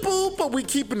reboot, but we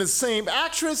keeping the same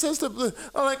actress as the.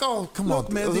 Like, oh, come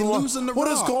on, man. They losing the Rock. What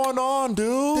is going on,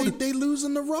 dude? They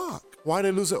losing the Rock. Why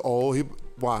they losing? Oh,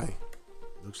 why?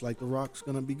 Looks like the Rock's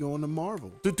gonna be going to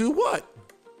Marvel. To do what?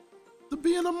 To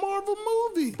be in a Marvel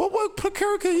movie. But what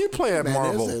character can he play at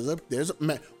Marvel? There's a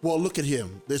man. Well, look at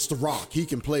him. It's the Rock. He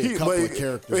can play a couple of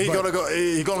characters. He gonna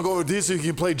go with this so he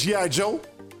can play G.I. Joe?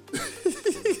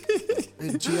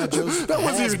 G.I. Joe's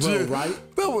Hasbro, right?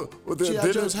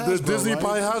 G.I. Joe's Hasbro, does Disney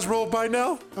buy Hasbro by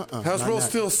now? Hasbro's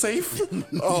still safe?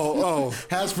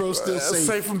 Hasbro's still safe.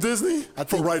 Safe from Disney?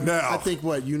 For right now. I think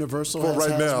Universal for has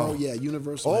right Hasbro. now. Yeah,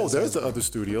 Universal Oh, has there's Hasbro. the other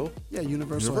studio. Yeah,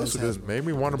 Universal has Hasbro.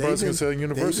 Maybe Warner Bros. Can sell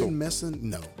Universal. They've been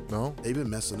messing. No? They've been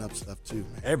messing up stuff too,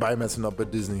 man. Everybody messing up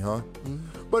at Disney, huh?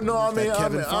 But no, I mean,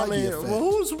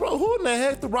 well, who in the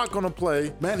heck the Rock gonna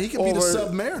play? Man, he could be the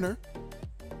Submariner.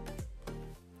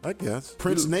 I guess.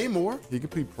 Prince Namor. He could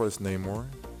be Prince Namor,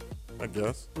 I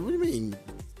guess. What do you mean?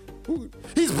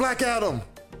 He's Black Adam.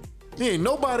 He ain't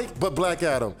nobody but Black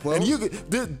Adam. Well, and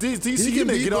DC, he you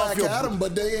can be get Black off your Adam,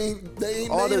 but they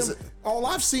ain't all made this. him. All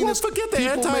I've seen is forget the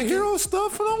anti-hero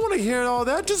stuff. I don't want to hear all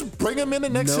that. Just bring him in the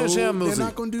next Shazam movie. They're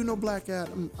not going to do no Black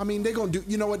Adam. I mean, they're going to do.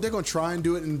 You know what? They're going to try and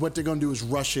do it, and what they're going to do is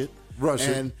rush it.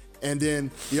 And then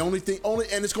the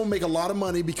and it's gonna make a lot of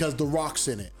money because The Rock's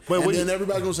in it. And then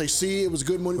everybody's gonna say, "See, it was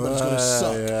good money, but it's gonna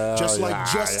suck." Just like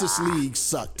Justice League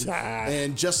sucked,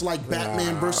 and just like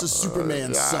Batman versus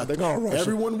Superman sucked. They're gonna rush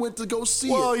Everyone went to go see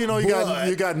it. Well, you know,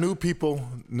 you got new people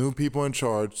in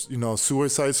charge. You know,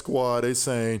 Suicide Squad. They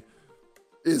saying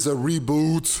it's a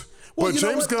reboot. Well, but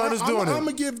James Gunn is doing it. I'm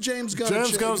gonna give James Gunn.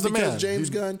 James Gunn's the man. James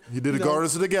Gunn. He did the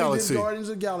Guardians of the Galaxy. He did Guardians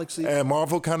of the Galaxy. And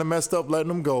Marvel kind of messed up letting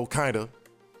them go. Kinda.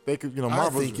 They could,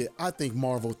 Marvel. I think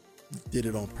Marvel did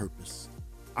it on purpose.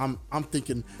 I'm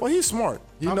thinking. Well, he's smart.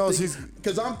 He knows he's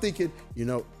because I'm thinking.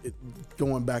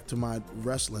 Going back to my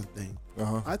wrestling thing.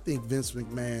 I think Vince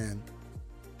McMahon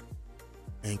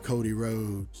and Cody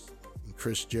Rhodes and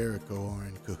Chris Jericho are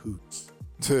in cahoots.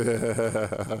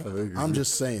 I'm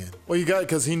just saying. Well,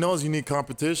 because he knows you need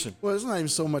competition. Well, it's not even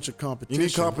so much a competition. You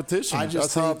need competition.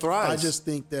 That's how it thrives. I just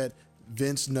think that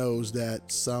Vince knows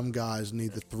that some guys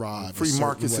need to thrive. Free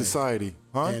market society,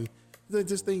 huh? And they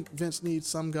just think Vince needs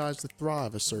some guys to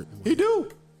thrive a certain way. He do.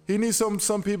 He needs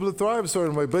some people to thrive a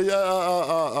certain way. But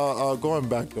going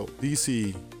back though,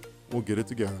 DC will get it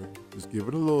together. Just give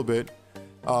it a little bit.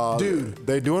 Dude,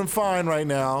 they're doing fine right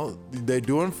now. They're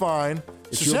doing fine.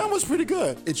 Shazam was pretty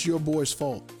good. It's your boy's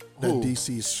fault that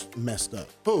DC's messed up.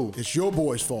 Who? It's your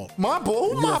boy's fault. My boy?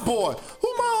 Who my boy?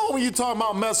 Who my homie you talking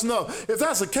about messing up? If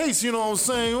that's the case, you know what I'm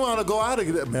saying? I gotta go out of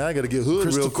it. Man, I gotta get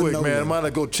hood real quick, man. I'm gonna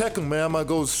go check him, man. I'm gonna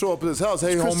go show up at his house.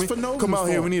 Hey, homie, come out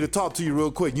here. We need to talk to you real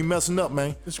quick. You messing up,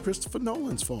 man. It's Christopher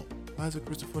Nolan's fault. Why is it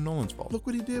Christopher Nolan's fault? Look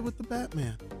what he did with the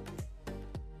Batman.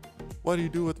 What do you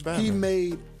do with the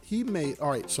Batman? He made,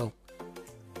 all right, so,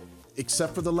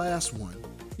 except for the last one,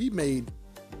 he made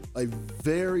a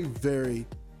very, very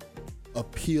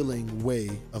appealing way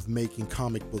of making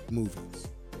comic book movies.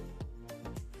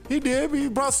 He did. He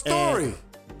brought story.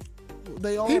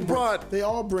 They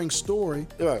all bring story.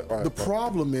 Right, the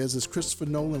problem is Christopher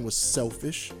Nolan was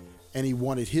selfish, and he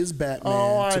wanted his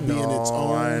Batman to be in its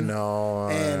own. I know.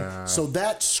 And so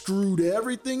that screwed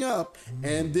everything up.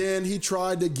 And then he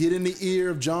tried to get in the ear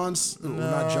of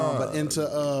into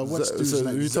what's his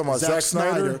name? You talking about Zack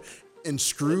Snyder? And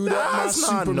screwed up my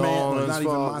Superman. Well, not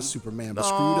even my Superman, but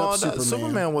screwed up Superman.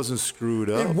 Superman wasn't screwed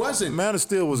up. It wasn't. Man of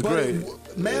Steel was great.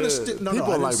 Man of Steel. No, I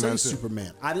didn't say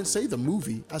Superman. I didn't say the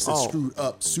movie. I said screwed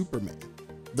up Superman,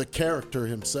 the character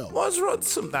himself. What's wrong?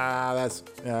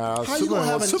 How you gonna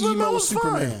have an emo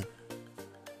Superman?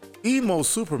 Emo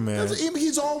Superman.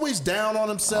 He's always down on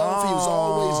himself. He was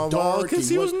always dark. Because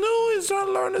he was new. He's trying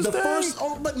to learn his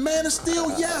thing. But Man of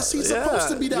Steel, yes, he's supposed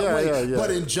to be that way. Yeah.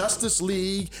 But in Justice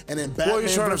League and in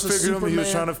Batman versus Superman, he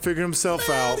was trying to figure himself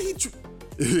out. Dude,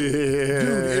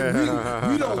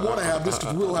 we don't want to have this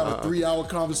because we'll have a 3-hour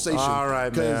conversation. All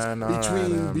right,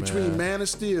 man. Between Man of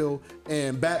Steel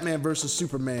and Batman versus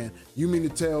Superman, you mean to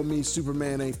tell me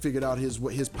Superman ain't figured out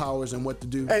his powers and what to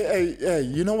do? Hey,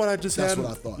 you know what I just had? That's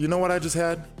what I thought. You know what I just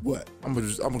had? What? I'm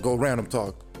gonna go random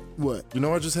talk. What? You know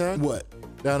what I just had? What?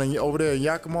 Over there in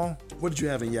Yakima. What did you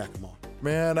have in Yakima?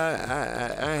 Man, I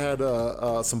had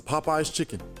some Popeye's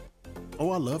chicken. Oh,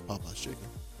 I love Popeye's chicken.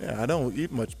 Yeah, I don't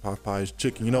eat much Popeye's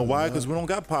chicken. You know why? Because we don't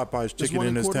got Popeye's chicken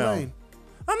in this town.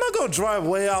 I'm not going to drive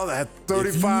way out at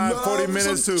 35, 40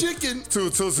 minutes to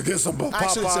get some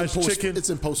Popeye's chicken.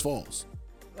 It's in Post Falls.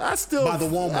 That's still by the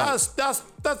Walmart. That's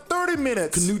 30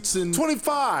 minutes. Knutson.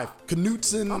 25.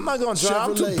 Knutson. I'm not gonna drive.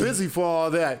 I'm too busy for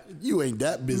all that. You ain't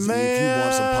that busy Man. if you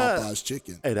want some Popeye's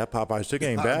chicken. Hey, that Popeye's chicken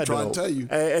ain't bad. I'm trying to tell you.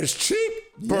 Hey, it's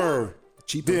cheaper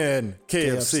than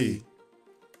KFC.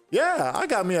 Yeah, I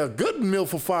got me a good meal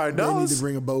for $5. They need to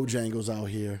bring a Bojangles out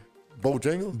here.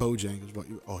 Bojangles?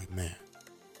 Bojangles. Oh man.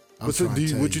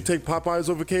 Would you take Popeyes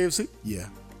over KFC? Yeah.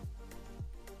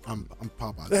 I'm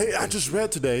Popeyes. Hey, I just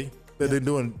read today that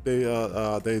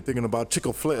they're thinking about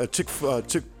Chick-fil-A here.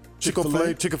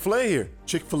 Chick-fil-A here?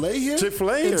 Chick-fil-A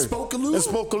here. In Spokaloo? In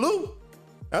Spokaloo.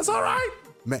 That's all right.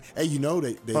 Man, hey, you know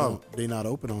they not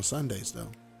open on Sundays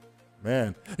though.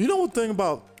 Man, you know what thing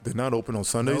about they're not open on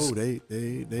Sundays? No, they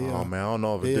oh man, I don't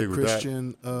know if they they a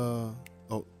Christian.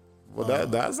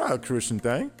 That's not a Christian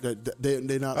thing.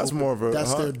 They not. That's open. more of a.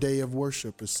 That's their day of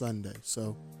worship is Sunday.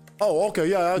 So. Oh, okay,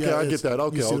 yeah, okay, I get that.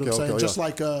 Okay, you see what I'm saying? Just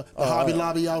like the Hobby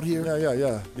Lobby out here.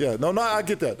 Yeah. No, I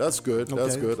get that. That's good. Okay.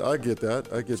 That's good. I get that.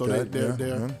 So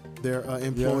their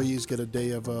employees get a day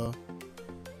of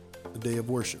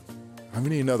worship. We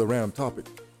need another random topic.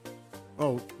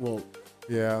 Oh well.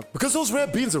 Yeah, because those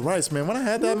red beans and rice, man. When I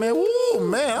had that, man, woo,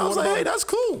 man, I was like, hey, that's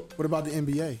cool. What about the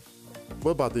NBA?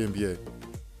 What about the NBA?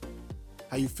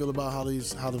 How you feel about how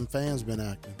them fans been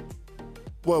acting?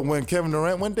 Well, when Kevin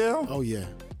Durant went down? Oh yeah.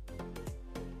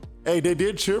 Hey, they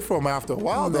did cheer for him after a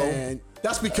while, though. Man,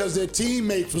 that's because their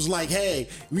teammates was like, "Hey,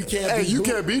 we can't." Hey, you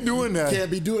can't be doing that. Can't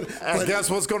be doing it. And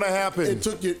guess what's gonna happen? It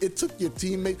took your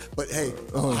teammate. But hey,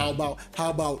 how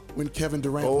about when Kevin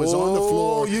Durant was on the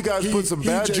floor? You guys put some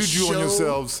bad juju on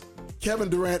yourselves. Kevin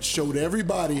Durant showed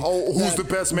everybody. Who's the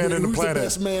best man on the planet?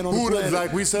 Who's the best man on the planet?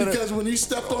 Like we said, because when he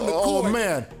stepped on the court,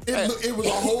 man, it was a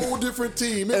whole different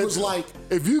team. It was like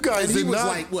if you guys and did he was not,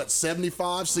 like what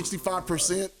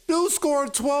 65%. Dude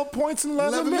scored 12 points in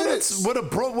 11 minutes with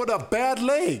a bad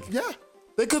leg. Yeah.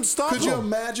 They couldn't stop him. Could you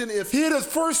imagine if he hit his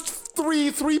first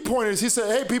three-pointers? He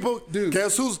said, "Hey people, dude,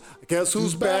 guess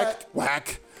who's back?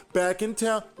 Whack. Back in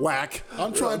town. Whack.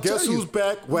 I'm trying to guess tell who's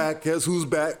back? Whack. Guess who's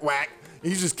back? Whack."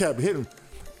 And he just kept hitting.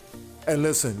 And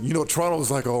listen, Toronto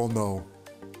was like, "Oh no."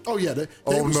 Oh yeah, there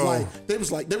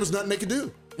was nothing they could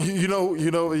do.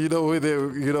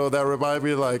 That reminded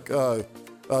me like,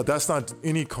 that's not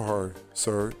any car,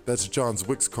 sir. That's John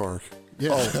Wick's car.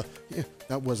 Yeah. Yeah.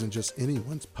 That wasn't just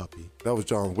anyone's puppy. That was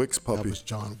John Wick's puppy. That was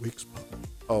John Wick's puppy.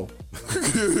 Oh.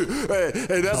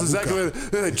 hey, that's exactly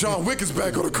what John Wick is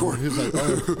back on the court. He's like,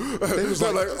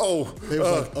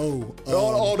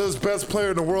 all this best player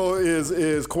in the world is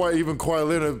even Kawhi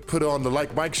Leonard put on the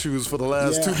like Mike shoes for the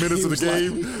last 2 minutes of the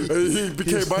game. He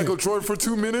became Michael Jordan for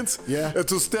 2 minutes. Yeah.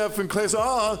 Until Steph and Clay said,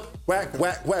 whack,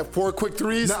 4 quick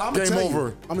threes, now, game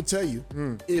over. I'm gonna tell you,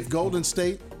 if Golden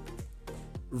State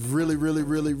really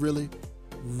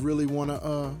want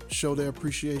to show their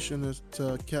appreciation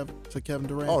to Kevin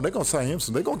Durant. Oh, they're going to sign him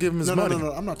soon. They're going to give him his money.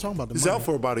 No. I'm not talking about the money. He's out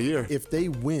for about a year. If they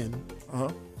win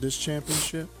this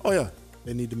championship,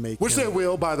 they need to make which him, they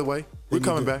will, by the way. We're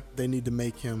coming back. They need to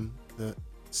make him the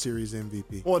series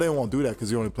MVP. Well, they won't do that because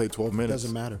he only played 12 minutes.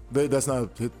 Doesn't matter. That's not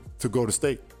to go to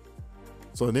state.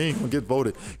 So they ain't going to get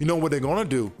voted. You know what they're going to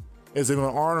do is they're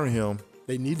going to honor him.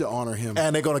 They need to honor him.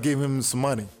 And they're going to give him some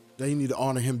money. They need to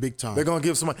honor him big time. They're going to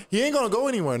give some money. He ain't going to go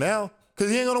anywhere now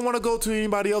because he ain't going to want to go to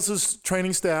anybody else's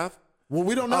training staff. Well,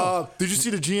 we don't know. Did you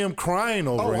see the GM crying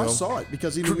over him? Oh, I saw it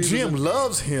because he knew GM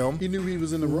loves him. He knew he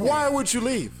was in the wrong. Why would you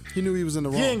leave? He knew he was in the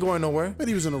wrong. He ain't going nowhere. But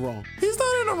he was in the wrong. He's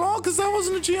not in the wrong because that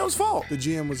wasn't the GM's fault. The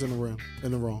GM was in the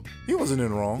wrong. He wasn't in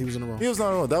the wrong. He was in the wrong. He was not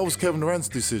in the wrong. That was Kevin Durant's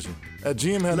decision. That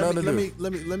GM had nothing to do.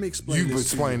 Let me explain. You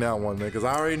explain that one, man, because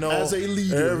I already know. As a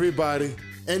leader, everybody.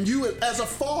 And you as a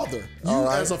father. All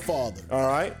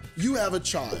right. You have a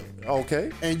child.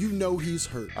 Okay. And you know he's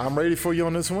hurt. I'm ready for you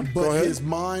on this one. But Go ahead. his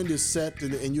mind is set,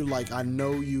 and you're like, I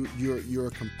know you're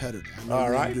a competitor. I know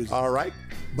All right.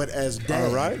 But as dad,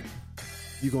 all right,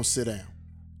 you're gonna sit down.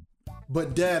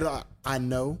 But dad, I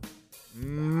know.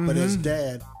 Mm-hmm. But as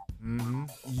dad,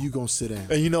 you gonna sit down.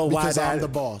 And you know why because I'm the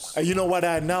boss. And you know why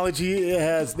that analogy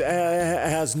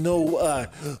has no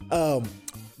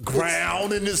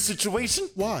ground in this situation?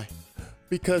 Why?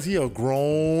 Because he a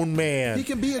grown man. He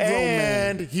can be a grown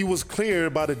man. And he was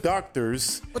cleared by the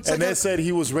doctors, and they said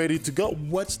he was ready to go.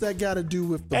 What's that got to do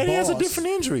with the boss? And he has a different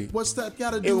injury. What's that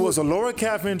got to do It was a lower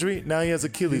calf injury. Now he has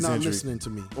Achilles injury. You're not injury. listening to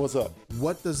me. What's up?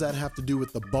 What does that have to do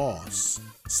with the boss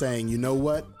saying, you know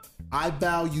what? I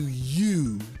value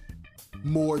you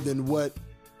more than what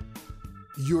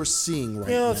you're seeing right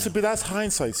now. But that's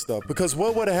hindsight stuff. Because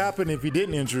what would have happened if he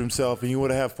didn't injure himself and he would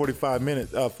have had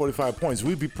 45 points?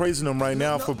 We'd be praising him right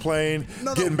now for playing,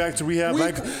 getting back to rehab,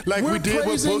 like we did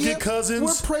with Boogie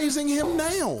Cousins. We're praising him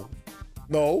now.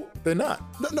 No, they're not.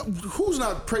 No, who's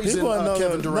not praising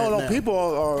Kevin Durant now? People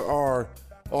are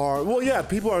well, yeah,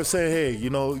 people are saying, hey,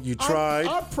 you tried.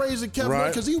 I'm praising Kevin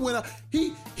Durant because he went out.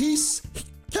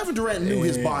 Kevin Durant knew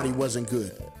his body wasn't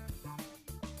good.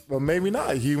 Well, maybe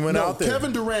not. He went out there.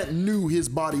 Kevin Durant knew his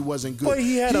body wasn't good. But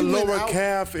he had a lower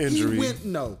calf injury.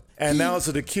 And now it's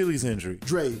an Achilles injury.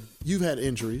 Dre, you've had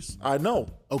injuries. I know.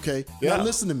 Okay. Yeah. Now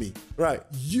listen to me. Right.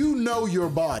 You know your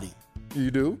body.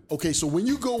 You do? Okay, so when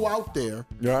you go out there.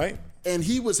 Right. And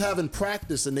he was having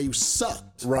practice and they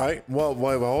sucked. Right. Well,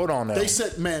 hold on now. They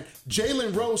said, man,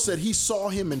 Jalen Rose said he saw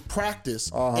him in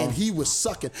practice and he was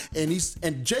sucking. And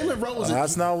Jalen Rose.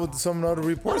 That's not what some other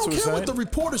reports were saying. I don't care what the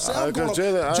reporters say.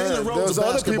 Jalen Rose is a basketball player.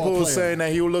 Other people were saying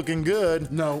that he was looking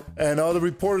good. No. And other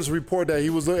reporters report that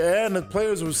he was, and the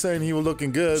players were saying he was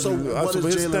looking good. So what does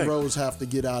Jalen Rose have to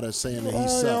get out of saying that he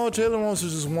sucked? Jalen Rose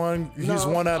is just one. He's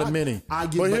one out of many.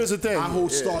 But here's the thing. I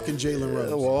hold stock in Jalen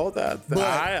Rose. Well,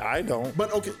 I don't.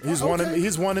 But okay, he's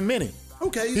one in many.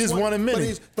 Okay, he's one in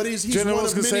many. But he's Jalen one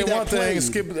Rose of can many say one thing and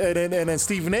skip, and then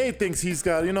Stephen A thinks he's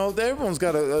got. Everyone's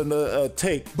got a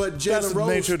take. But That's the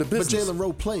nature of the business. But Jalen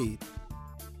Rose played.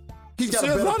 He's got a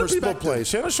better perspective. A lot of people play.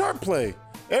 Shannon Sharp played.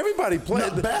 Everybody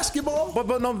played. Not basketball?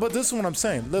 But this is what I'm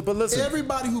saying. But listen.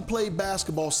 Everybody who played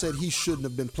basketball said he shouldn't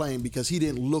have been playing because he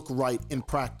didn't look right in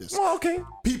practice. Well, okay.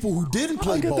 People who didn't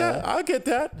play ball. I get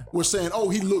that. Were saying, oh,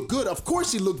 he looked good. Of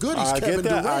course he looked good. He's Kevin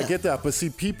Durant. I get that. But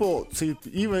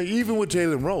even with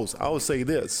Jalen Rose, I would say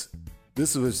this.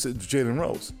 This is Jalen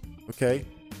Rose. Okay?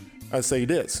 I say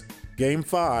this. Game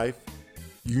 5,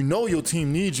 your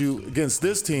team needs you against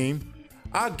this team.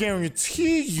 I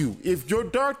guarantee you, if your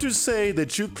doctors say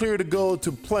that you're clear to go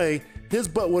to play, his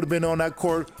butt would have been on that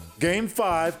court Game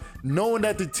 5, knowing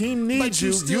that the team needs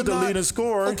you. You're the leading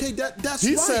scorer. Okay, that's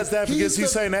he right. says that because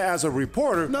he's saying that as a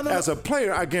reporter. No. As a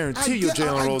player, I guarantee you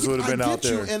Jalen Rose would have been out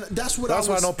there. And that's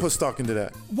why I don't put stock into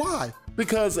that. Why?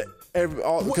 Because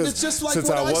it's just like since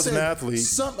what I was said, an athlete.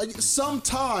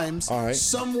 Sometimes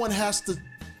someone has to.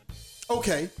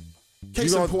 Okay.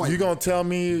 Case in point. You're going to tell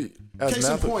me as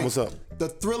an athlete? What's up? The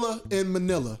Thriller in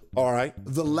Manila. All right.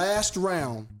 The last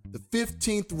round, the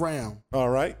 15th round. All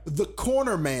right. The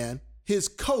corner man, his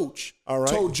coach,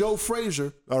 told Joe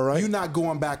Frazier, you're not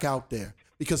going back out there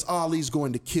because Ali's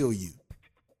going to kill you.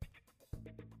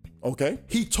 Okay.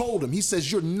 He told him, he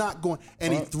says, you're not going,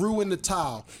 and he threw in the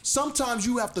towel. Sometimes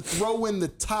you have to throw in the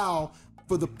towel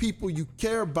for the people you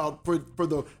care about, for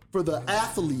the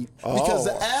athlete, because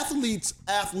the athlete's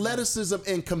athleticism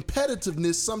and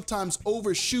competitiveness sometimes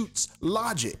overshoots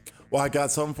logic. Well, I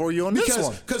got something for you on this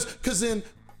one. Because then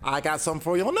I got something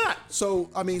for you on that. So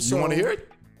you want to hear it?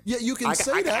 Yeah, you can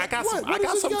say that. I got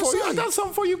something for you. I got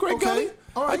something for you, Greg Kelly.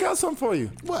 All right. I got something for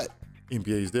you. What? NBA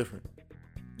is different.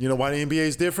 You know why the NBA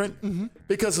is different? Mm-hmm.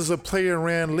 Because it's a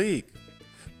player-ran league.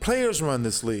 Players run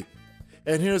this league.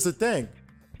 And here's the thing.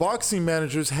 Boxing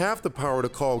managers have the power to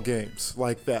call games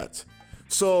like that.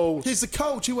 So he's the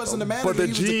coach. He wasn't the manager. But the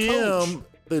he was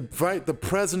GM, the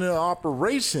president of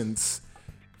operations.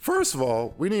 First of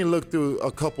all, we need to look through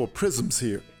a couple of prisms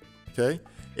here. Okay,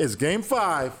 it's Game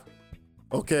 5.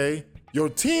 Okay, your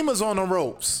team is on the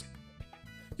ropes.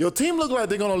 Your team look like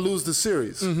they're gonna lose the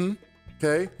series. Mm-hmm.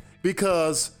 Okay,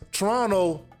 because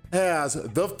Toronto has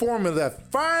the formula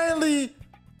that finally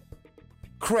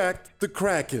cracked the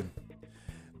Kraken.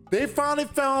 They finally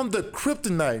found the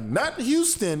kryptonite. Not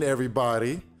Houston,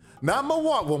 everybody. Not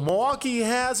Milwaukee. Well, Milwaukee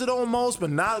has it almost, but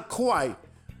not quite.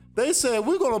 They said,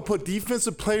 we're going to put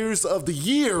defensive players of the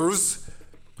years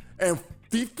and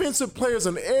defensive players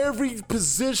in every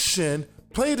position,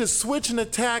 play the switch and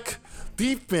attack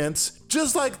defense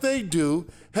just like they do.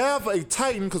 Have a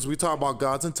Titan, because we talk about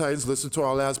gods and Titans, listen to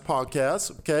our last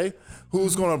podcast, okay,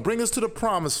 who's going to bring us to the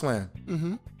promised land.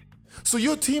 Mm-hmm. So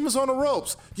your team is on the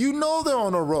ropes. You know they're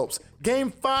on the ropes. Game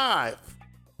 5.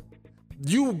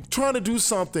 You trying to do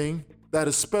something that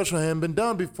is special, hadn't been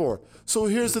done before. So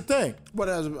here's the thing. What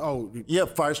has? Yeah,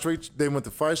 5 straight. They went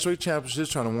to 5 straight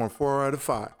championships, trying to win 4 out of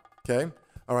 5. Okay,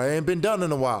 all right, ain't been done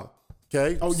in a while.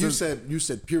 Okay. Oh, you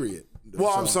said period.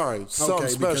 Well, I'm sorry. Something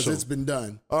special because it's been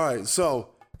done. All right. So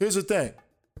here's the thing.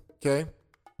 Okay.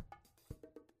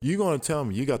 You're gonna tell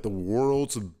me you got the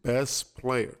world's best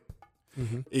player.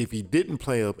 Mm-hmm. If he didn't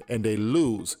play up and they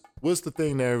lose, what's the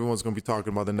thing that everyone's going to be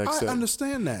talking about the next set? I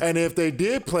understand that. And if they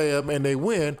did play up and they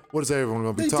win, what is everyone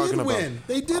going to be talking about?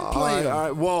 They did play him. All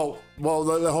right. Well,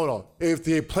 hold on. If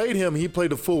they played him, he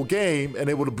played the full game, and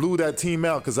they would have blew that team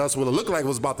out because that's what it looked like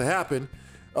was about to happen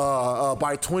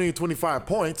by 20, 25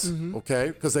 points, mm-hmm. okay?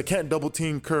 Because they can't double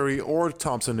team Curry or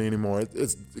Thompson anymore.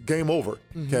 It's game over,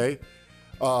 mm-hmm. okay?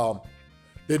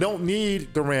 They don't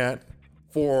need Durant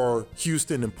for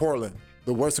Houston and Portland.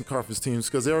 the Western Conference teams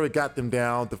because they already got them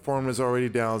down. The formula's already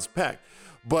down. It's packed.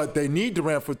 But they need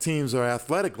Durant for teams that are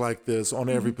athletic like this on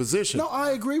every position. No,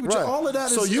 I agree with you. All of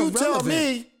that is irrelevant. So you tell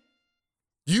me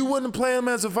you wouldn't play him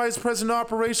as a vice president of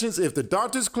operations if the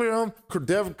doctors clear him,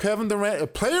 Kevin Durant, a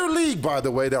player league, by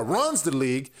the way, that runs the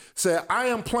league, said, I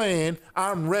am playing,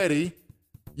 I'm ready.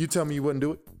 You tell me you wouldn't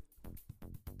do it?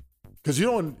 Because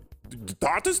the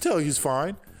doctors tell you he's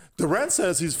fine. Durant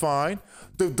says he's fine.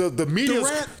 The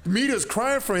media's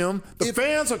crying for him. The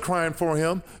fans are crying for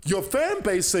him. Your fan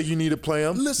base say you need to play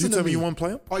him. Listen, you tell me you won't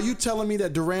play him? Are you telling me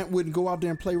that Durant wouldn't go out there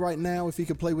and play right now if he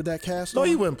could play with that cast on? No,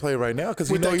 he wouldn't play right now because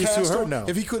he know he's too hurt now.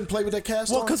 If he couldn't play with that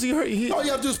cast on? Well, because he hurt. All you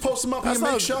got to do is post him up and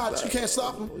make shots. You can't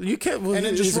stop him. You can't. Well, and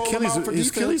then just his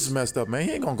Achilles is messed up, man.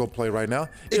 He ain't going to go play right now.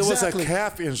 It was a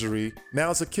calf injury. Now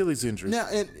it's Achilles injury. Now,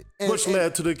 which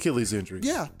led to the Achilles injury.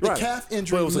 Yeah, the calf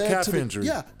injury. But it was led a calf to injury.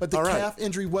 Yeah, but the calf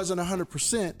injury wasn't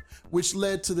 100%, which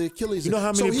led to the Achilles. You know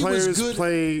how many players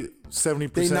play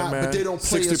 70%, man? But they don't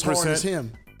play 60%. As hard as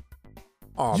him.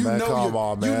 Oh, man, come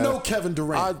on, man. You know Kevin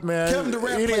Durant. Kevin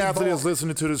Durant any athlete that's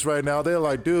listening to this right now, they're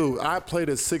like, dude, I played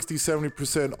at 60,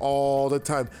 70% all the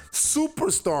time.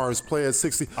 Superstars play at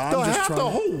 60. Half the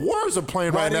whole world are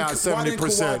playing right now at 70%. Why didn't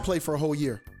Kawhi play for a whole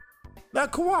year?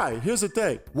 Not Kawhi. Here's the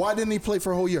thing. Why didn't he play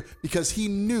for a whole year? Because he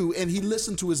knew and he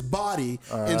listened to his body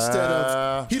instead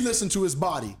of he listened to his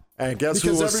body. And guess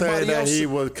who was saying that he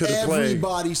could have played?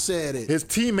 Everybody said it. His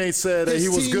teammates said that he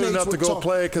was good enough to go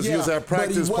play because he was at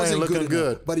practice playing looking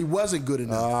good. But he wasn't good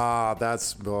enough.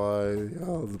 That's boy.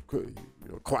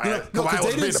 Quiet. No, Kawhi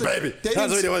was being a baby.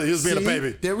 That's what he was. He was being a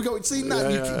baby. There we go. See,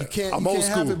 you can't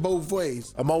have it both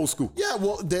ways. I'm old school. Yeah,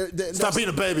 well, stop being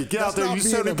a baby. Get out there. You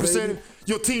 70%.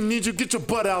 Your team needs you. Get your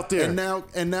butt out there.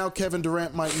 And now Kevin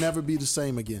Durant might never be the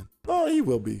same again. Oh, he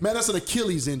will be. Man, that's an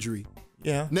Achilles injury.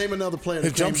 Yeah. Name another player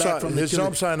that came back from the Achilles. His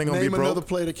jump shot ain't gonna be broke. Name another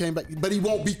player that came back, but he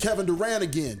won't be Kevin Durant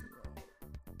again.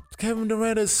 Kevin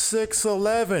Durant is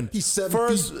 6'11". He's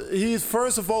 7 feet.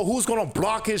 First of all, who's gonna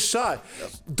block his shot?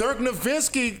 Dirk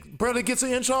Nowitzki barely gets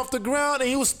an inch off the ground, and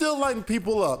he was still lighting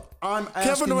people up.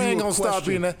 Kevin Durant ain't gonna stop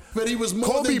being that. But he was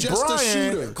more than just a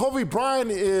shooter. Kobe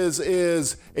Bryant is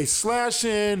a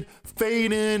slashing,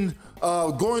 fading,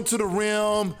 going to the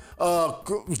rim,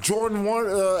 Jordan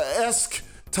esque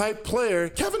type player.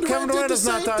 Kevin Durant is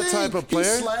not that type of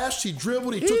player. He slashed, he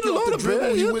dribbled, he took you off the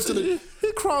dribble, he went to the...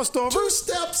 He crossed over. 2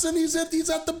 steps and he's at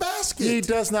the basket. He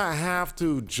does not have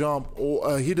to jump,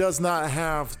 or he does not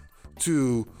have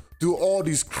to do all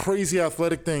these crazy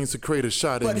athletic things to create a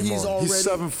shot anymore. He's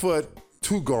 7 foot,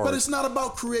 2 guard. But it's not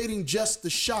about creating just the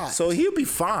shot. So he'll be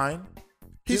fine.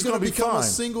 He's going to become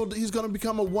he's going to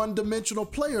become a one-dimensional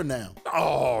player now.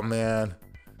 Oh, man.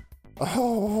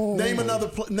 Oh. Name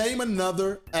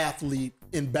another athlete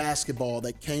in basketball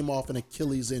that came off an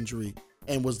Achilles injury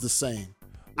and was the same.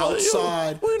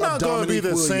 Outside, we're not going to be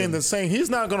the Williams. same. He's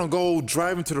not going to go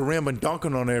driving to the rim and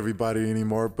dunking on everybody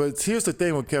anymore. But here's the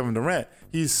thing with Kevin Durant: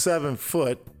 he's 7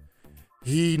 foot.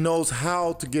 He knows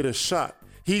how to get a shot.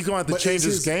 He's going to have to change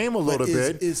his game a little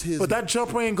bit. But that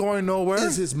jumper ain't going nowhere.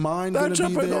 Is his mind going to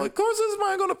be there? Of course, his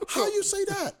mind going to. How you say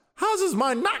that? How's his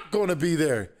mind not going to be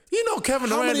there? You know, Kevin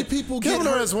Durant. How many people get hurt?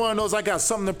 Kevin Durant's one of those I got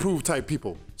something to prove type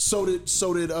people. So did what's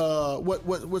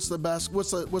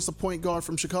the point guard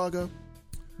from Chicago?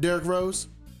 Derrick Rose?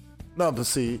 No, but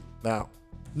see, now.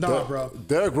 Bro.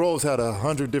 Derrick Rose had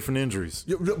 100 different injuries.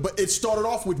 But it started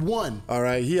off with one. All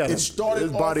right, his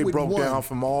body broke down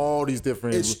from all these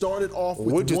different. It started off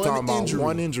with We're just one talking injury. about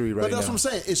one injury right now. But that's what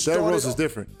I'm saying. Derrick Rose is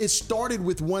different. It started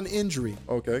with one injury.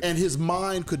 Okay. And his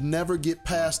mind could never get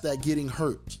past that getting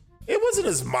hurt. It wasn't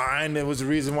his mind that was the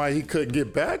reason why he couldn't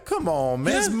get back. Come on,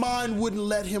 man. His mind wouldn't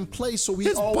let him play, so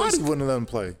his body wouldn't let him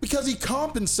play. Because he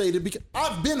compensated. Because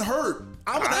I've been hurt.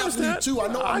 I'm an athlete too. I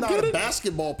know I'm not a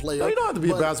basketball player. No, you don't have to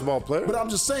be a basketball player. But I'm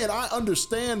just saying, I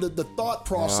understand the thought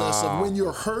process of when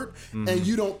you're hurt and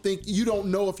you don't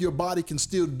know if your body can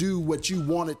still do what you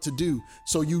want it to do.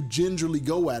 So you gingerly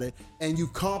go at it and you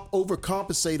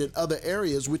overcompensate in other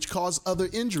areas, which cause other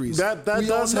injuries. That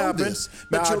does happen.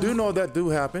 Now, I do know that do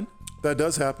happen. That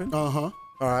does happen. Uh-huh.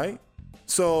 All right.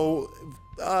 So,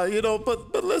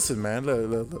 but listen, man.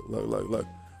 Look.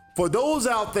 For those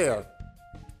out there,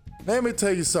 let me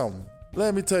tell you something.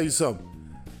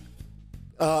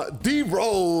 D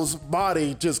Rose's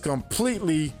body just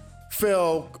completely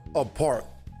fell apart.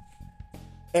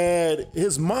 And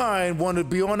his mind wanted to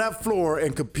be on that floor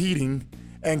and competing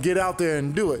and get out there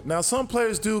and do it. Now, some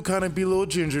players do kind of be a little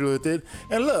gingerly with it.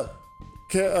 And look,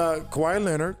 Kawhi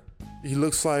Leonard, he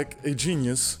looks like a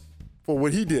genius for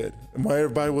what he did and why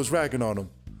everybody was ragging on him.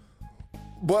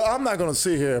 But I'm not going to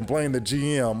sit here and blame the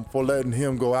GM for letting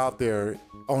him go out there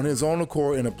on his own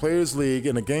accord in a players' league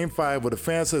in a game 5 where the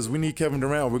fan says we need Kevin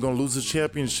Durant, we're going to lose the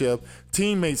championship.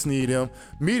 Teammates need him.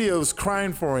 Media was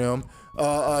crying for him.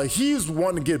 He's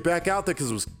wanting to get back out there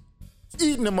because it was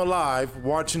eating him alive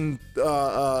watching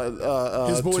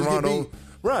his boys Toronto. get beat.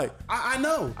 Right. I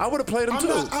know. I would have played him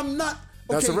too. I'm not.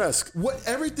 That's a risk.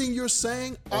 Everything you're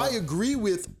saying, I agree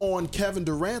with on Kevin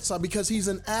Durant's side because he's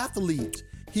an athlete.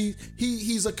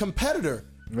 He's a competitor.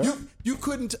 Yeah. You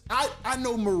couldn't. I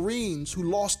know Marines who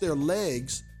lost their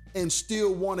legs and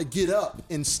still want to get up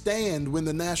and stand when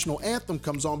the national anthem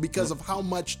comes on because of how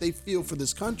much they feel for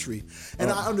this country.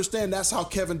 And I understand that's how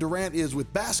Kevin Durant is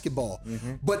with basketball.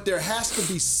 Mm-hmm. But there has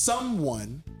to be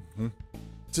someone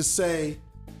to say,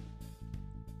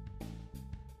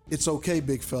 it's okay,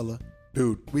 big fella.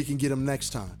 Dude, we can get him next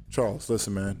time. Charles,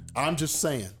 listen, man. I'm just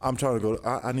saying. I'm trying to go.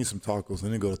 I need some tacos. I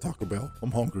need to go to Taco Bell.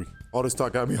 I'm hungry. All this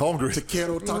talk got me hungry.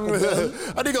 Taquero Taco Bell.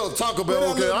 I need to go to Taco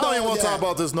Bell. Okay, I don't even want to talk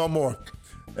about this no more.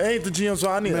 Ain't the GM, so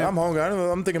I'm hungry.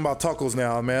 I'm thinking about tacos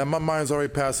now, man. My mind's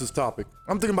already past this topic.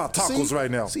 I'm thinking about tacos right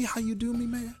now. See how you do me,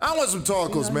 man? I want some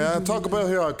tacos, man. Taco Bell,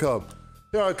 here I come.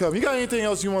 Here I come. You got anything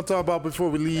else you want to talk about before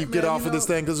we leave? Get off of this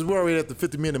thing, because we're already at the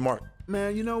 50-minute mark.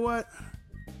 Man, you know what?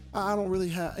 I don't really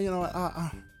have,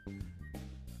 I'm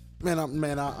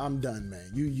done, man.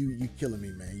 You killing me,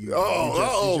 man. You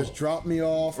just dropped me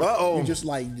off. You just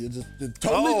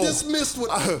totally dismissed what.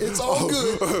 It's all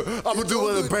good. I'm gonna do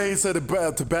what Bane said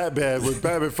to Batman when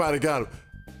Batman finally got him.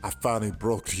 I finally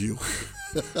broke you.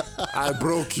 I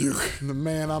broke you.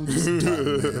 Man, I'm just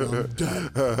done, man. I'm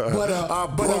done. I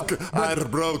broke you.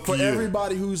 For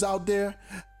everybody who's out there,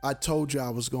 I told you I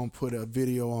was gonna put a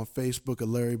video on Facebook of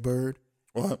Larry Bird.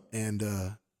 What? And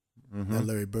that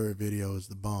Larry Bird video is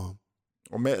the bomb.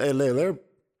 Oh man, hey, Larry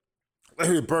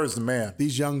Bird's the man.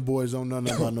 These young boys don't know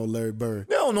nothing about no Larry Bird.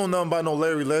 They don't know nothing about no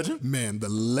Larry Legend. Man, the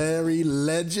Larry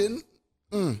Legend.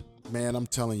 Man, I'm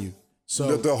telling you.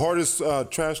 So the hardest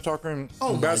trash talker in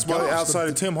basketball outside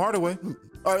of Tim Hardaway.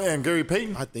 And Gary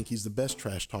Payton. I think he's the best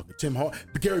trash talker.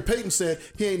 But Gary Payton said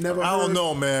he ain't never heard. I don't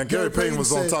know, man. Gary Payton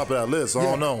was on top of that list. I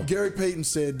don't know. Gary Payton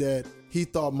said that he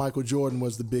thought Michael Jordan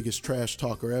was the biggest trash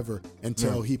talker ever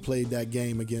until he played that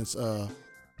game against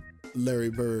Larry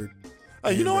Bird.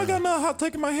 Hey, you know I got another hot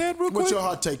take in my head real quick? What's your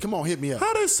hot take? Come on, hit me up.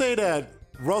 How they say that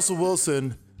Russell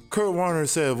Wilson, Kurt Warner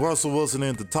said Russell Wilson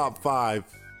in the top 5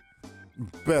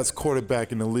 best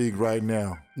quarterback in the league right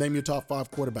now. Name your top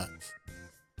 5 quarterbacks.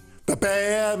 The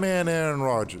bad man, Aaron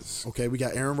Rodgers. Okay, we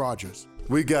got Aaron Rodgers.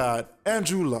 We got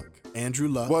Andrew Luck.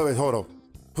 Wait, hold on.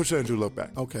 Push Andrew Luck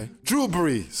back. Okay. Drew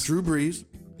Brees.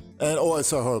 And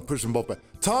sorry, push them both back.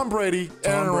 Tom Brady,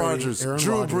 Aaron Rodgers,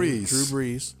 Drew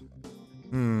Brees.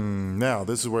 Now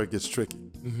this is where it gets tricky.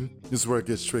 This is where it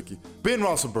gets tricky. Ben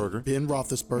Roethlisberger.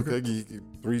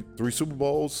 Okay, three Super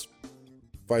Bowls,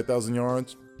 5,000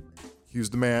 yards. He was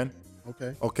the man.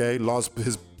 Okay, lost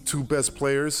his 2 best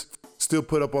players. Still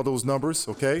put up all those numbers.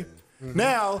 Okay.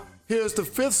 Now here's the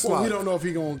 5th slot. Well, we don't know if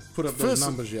he's gonna put up those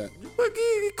numbers yet.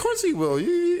 Of course he will.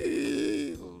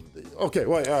 Okay,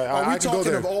 wait. All right, are we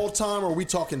talking of all time, or are we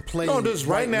talking playing? No, just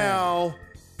right now.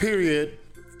 Period.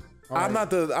 I'm not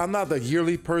the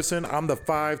yearly person. I'm the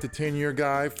 5 to 10 year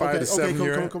guy, 5 to 7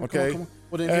 year. Okay.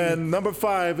 Well, and number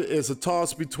 5 is a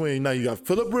toss between. Now you got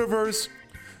Phillip Rivers,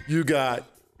 you got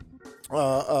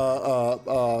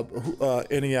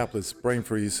Indianapolis, brain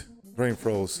froze.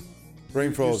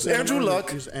 Andrew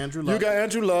Luck. You got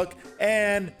Andrew Luck,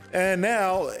 and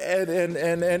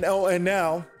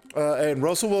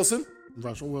Russell Wilson.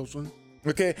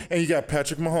 Okay, and you got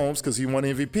Patrick Mahomes because he won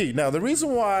MVP. Now the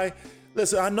reason why,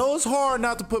 listen, I know it's hard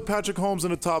not to put Patrick Mahomes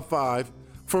in the top 5.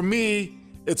 For me,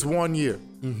 it's 1 year.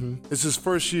 It's his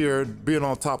first year being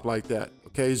on top like that.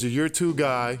 Okay, he's a year 2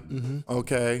 guy.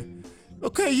 Okay,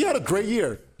 he had a great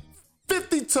year.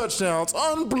 50 touchdowns,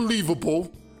 unbelievable.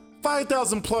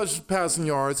 5,000 plus passing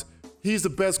yards. He's the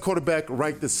best quarterback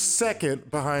right this second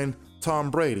behind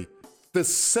Tom Brady. The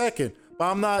second.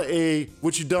 But I'm not a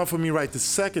what you done for me right this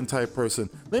second type person.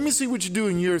 Let me see what you do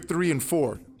in year 3 and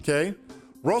 4. Okay?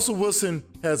 Russell Wilson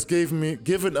has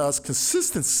given us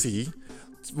consistency.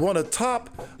 One of the top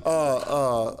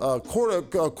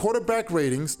quarterback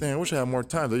ratings. Damn, I wish I had more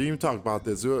time. They didn't even talk about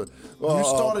this. You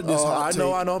started this hot take.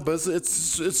 I know, but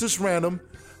it's just random.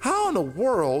 How in the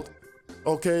world?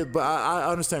 Okay, but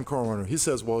I understand Kurt Warner. He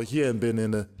says, well, he hadn't been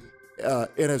in the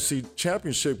NFC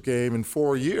Championship game in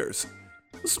 4 years.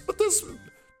 But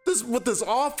with this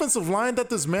offensive line that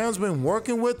this man's been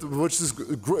working with, which is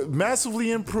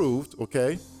massively improved,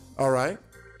 okay, all right,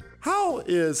 how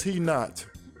is he not?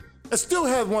 I still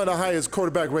have one of the highest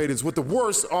quarterback ratings with the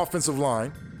worst offensive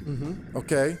line,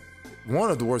 okay,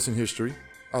 one of the worst in history.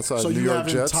 outside So of New you York have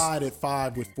him Jets. tied at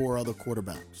 5 with 4 other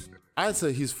quarterbacks. I'd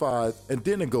say he's 5, and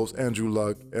then it goes Andrew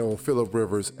Luck and Phillip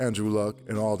Rivers, Andrew Luck,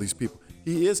 and all these people.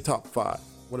 He is top 5.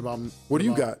 What do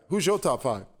you got? Who's your top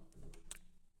 5?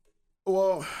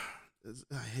 Well,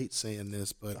 I hate saying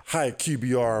this, but High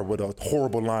QBR with a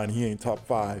horrible line. He ain't top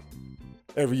 5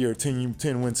 every year.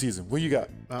 10-win season. What you got?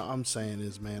 I'm saying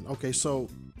is, man. Okay, so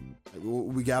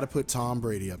we got to put Tom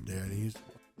Brady up there, and he's,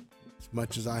 as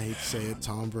much as I hate to say it,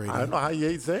 Tom Brady. I don't know how you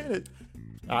hate saying it.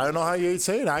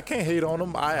 I can't hate on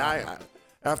him. I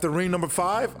after ring number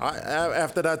 5,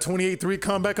 after that 28-3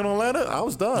 comeback in Atlanta, I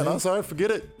was done. I'm sorry,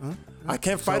 forget it. I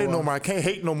can't fight it no more. I can't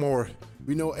hate no more.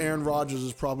 We know Aaron Rodgers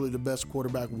is probably the best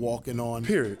quarterback walking on.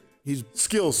 Period. He's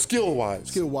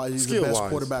skill-wise. He's the best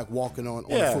quarterback walking on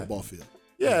the football field.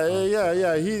 Yeah.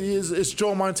 It's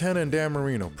Joe Montana and Dan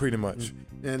Marino, pretty much.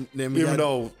 And then we got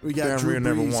Dan Drew Marino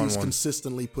never Brees, won he's one.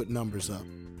 consistently put numbers up.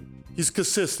 He's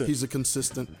consistent. He's a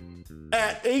consistent.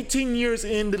 At 18 years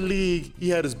in the league, he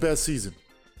had his best season.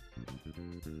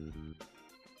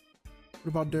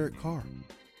 What about Derek Carr?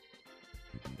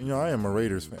 You know, I am a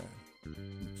Raiders fan.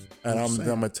 And I'm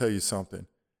going to tell you something.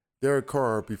 Derek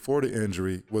Carr, before the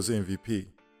injury, was MVP.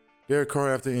 Derek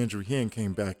Carr, after the injury, he ain't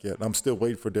came back yet. I'm still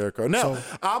waiting for Derek Carr. Now,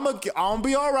 I'm going to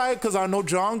be all right because I know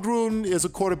John Gruden is a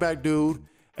quarterback dude,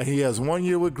 and he has 1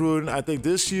 year with Gruden. I think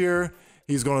this year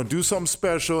he's going to do something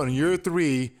special. In year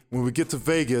 3, when we get to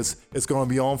Vegas, it's going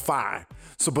to be on fire.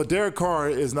 But Derek Carr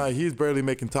is not, he's barely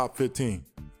making top 15.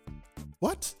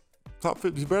 What? Top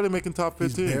 15. He's barely making top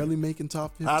 15. He's barely making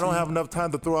top 15. I don't have enough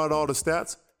time to throw out all the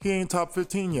stats. He ain't top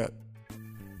 15 yet.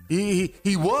 He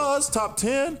was top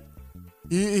 10.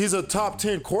 He's a top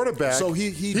 10 quarterback. So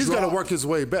he's got to work his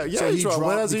way back. Yeah, so he dropped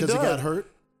what has he because done? he got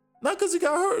hurt? Not because he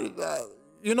got hurt.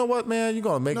 You know what, man? You're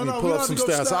going to make me pull up some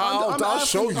stats. I'll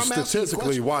show you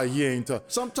statistically why he ain't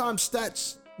top. Sometimes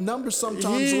numbers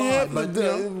lie.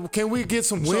 But, can we get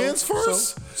some wins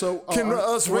first? Can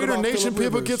us Raider Nation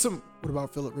people get some? What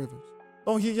about Phillip Rivers?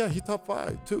 Oh, he's top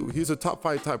 5 too. He's a top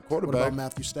 5 type quarterback. What about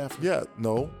Matthew Stafford? Yeah,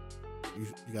 no. You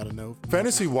got to know.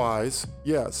 Fantasy-wise,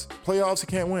 yes. Playoffs, he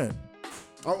can't win.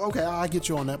 Oh, okay. I get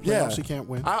you on that. Playoffs, he can't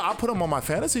win. I put him on my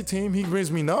fantasy team. He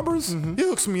brings me numbers. Mm-hmm. He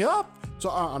hooks me up.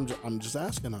 So I'm just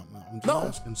asking. I'm just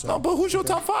asking. No, but who's your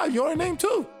top 5? You already named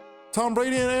 2. Tom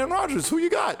Brady and Aaron Rodgers. Who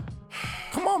you got?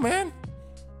 Come on, man.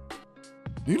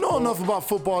 You know enough about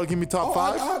football to give me top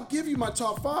 5? I'll give you my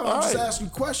top 5. I'm just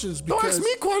asking questions. Don't ask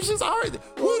me questions. All right.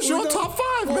 Who's your top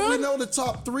 5, man? We know the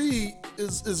top 3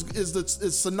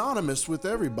 is synonymous with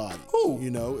everybody. Who?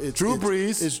 You know, Drew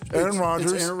Brees, Aaron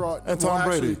Rodgers, and Tom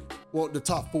Brady. Well, the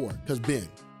top 4, because Ben.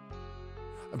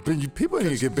 People need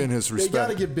to give Ben his respect. They got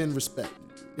to give Ben respect.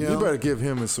 You better give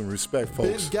him some respect, folks.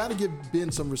 Ben's got to give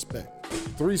Ben some respect.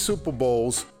 3 Super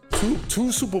Bowls,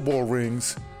 two Super Bowl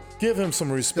rings. Give him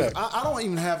some respect. I don't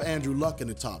even have Andrew Luck in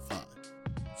the top 5.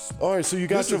 All right, so you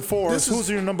got your 4s. Who's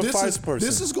your number 5 person?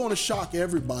 This is going to shock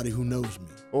everybody who knows me.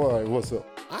 All right, what's up?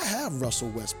 I have Russell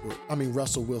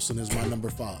Wilson is my number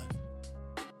 5.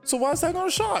 So why is that going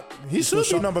to shock? He should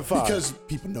be number 5. Because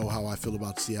people know how I feel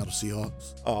about the Seattle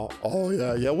Seahawks. Oh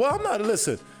yeah. Well, I'm not.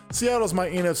 Listen, Seattle's my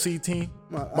NFC team.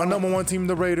 My number 1 team,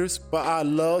 the Raiders. But I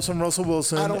love some Russell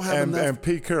Wilson and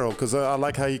Pete Carroll because I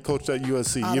like how he coached at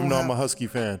USC, even though I'm a Husky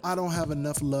fan. I don't have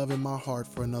enough love in my heart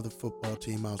for another football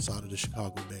team outside of the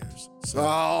Chicago Bears. So.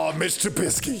 Oh, Mitch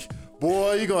Trubisky.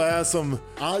 Boy, you're going to have some.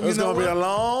 It's going to be a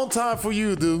long time for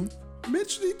you, dude.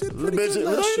 Mitch, he did pretty good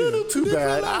last year. He didn't do too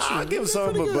bad. I'll give him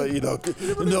some, but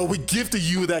we gifted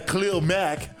you that Khalil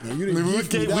Mack. No, we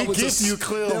gifted you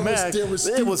Khalil Mack.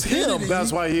 It was him.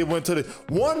 That's why he went to the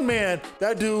one man.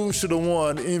 That dude should have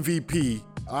won MVP.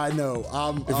 I know.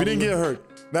 If he didn't get hurt,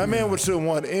 that man should have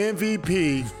won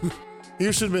MVP.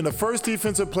 He should have been the first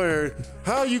defensive player.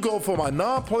 How you go from a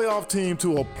non-playoff team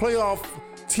to a playoff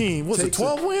team? Was it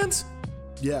 12 wins?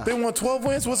 Yeah. They won 12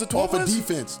 wins? Was it 12 wins? Off of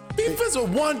defense. Defense or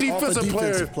one defensive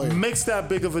player makes that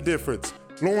big of a difference.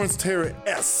 Lawrence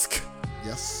Taylor-esque.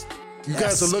 Yes. You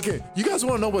guys are looking. You guys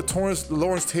want to know what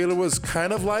Lawrence Taylor was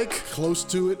kind of like? Close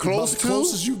to it. Close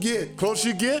as you get. Close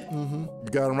you get? Mm-hmm.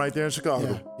 You got him right there in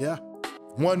Chicago. Yeah.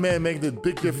 One man making a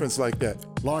big difference like that.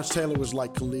 Lawrence Taylor was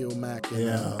like Khalil Mack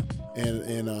and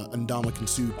Ndamukong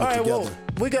Suh put All right, together. well,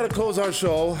 we got to close our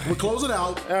show. We're closing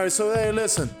out. All right, so hey,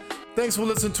 listen. Thanks for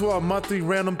listening to our monthly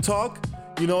random talk.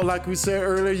 You know, like we said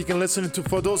earlier, you can listen to,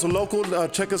 for those local,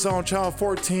 check us out on channel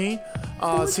 14,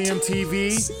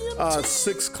 CMTV,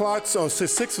 6 o'clock, so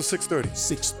 6 or 6:30?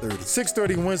 6:30.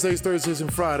 6:30 Wednesdays, Thursdays,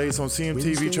 and Fridays on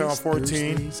CMTV channel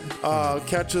 14.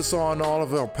 Catch us on all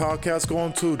of our podcasts. Go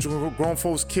on to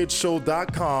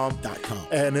grownfolkskidshow.com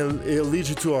and it'll lead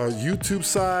you to our YouTube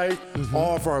site,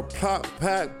 all of our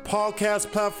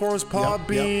podcast platforms,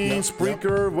 Podbean,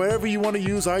 Spreaker, wherever you want to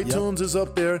use. iTunes is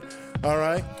up there. All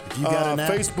right. You got an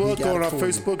app, Facebook, go on our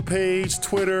Facebook page,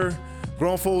 Twitter,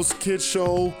 Grown Folks Kids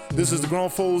Show. This is the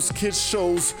Grown Folks Kids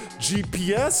Show's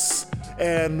GPS.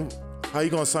 And how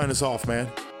you going to sign us off, man?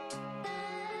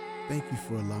 Thank you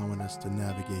for allowing us to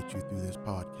navigate you through this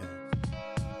podcast.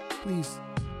 Please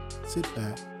sit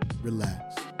back,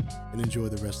 relax, and enjoy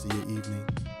the rest of your evening.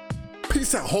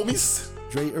 Peace out, homies.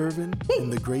 Dre Irvin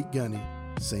and the Great Gunny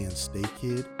saying stay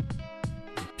kid.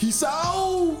 Peace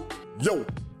out. Yo.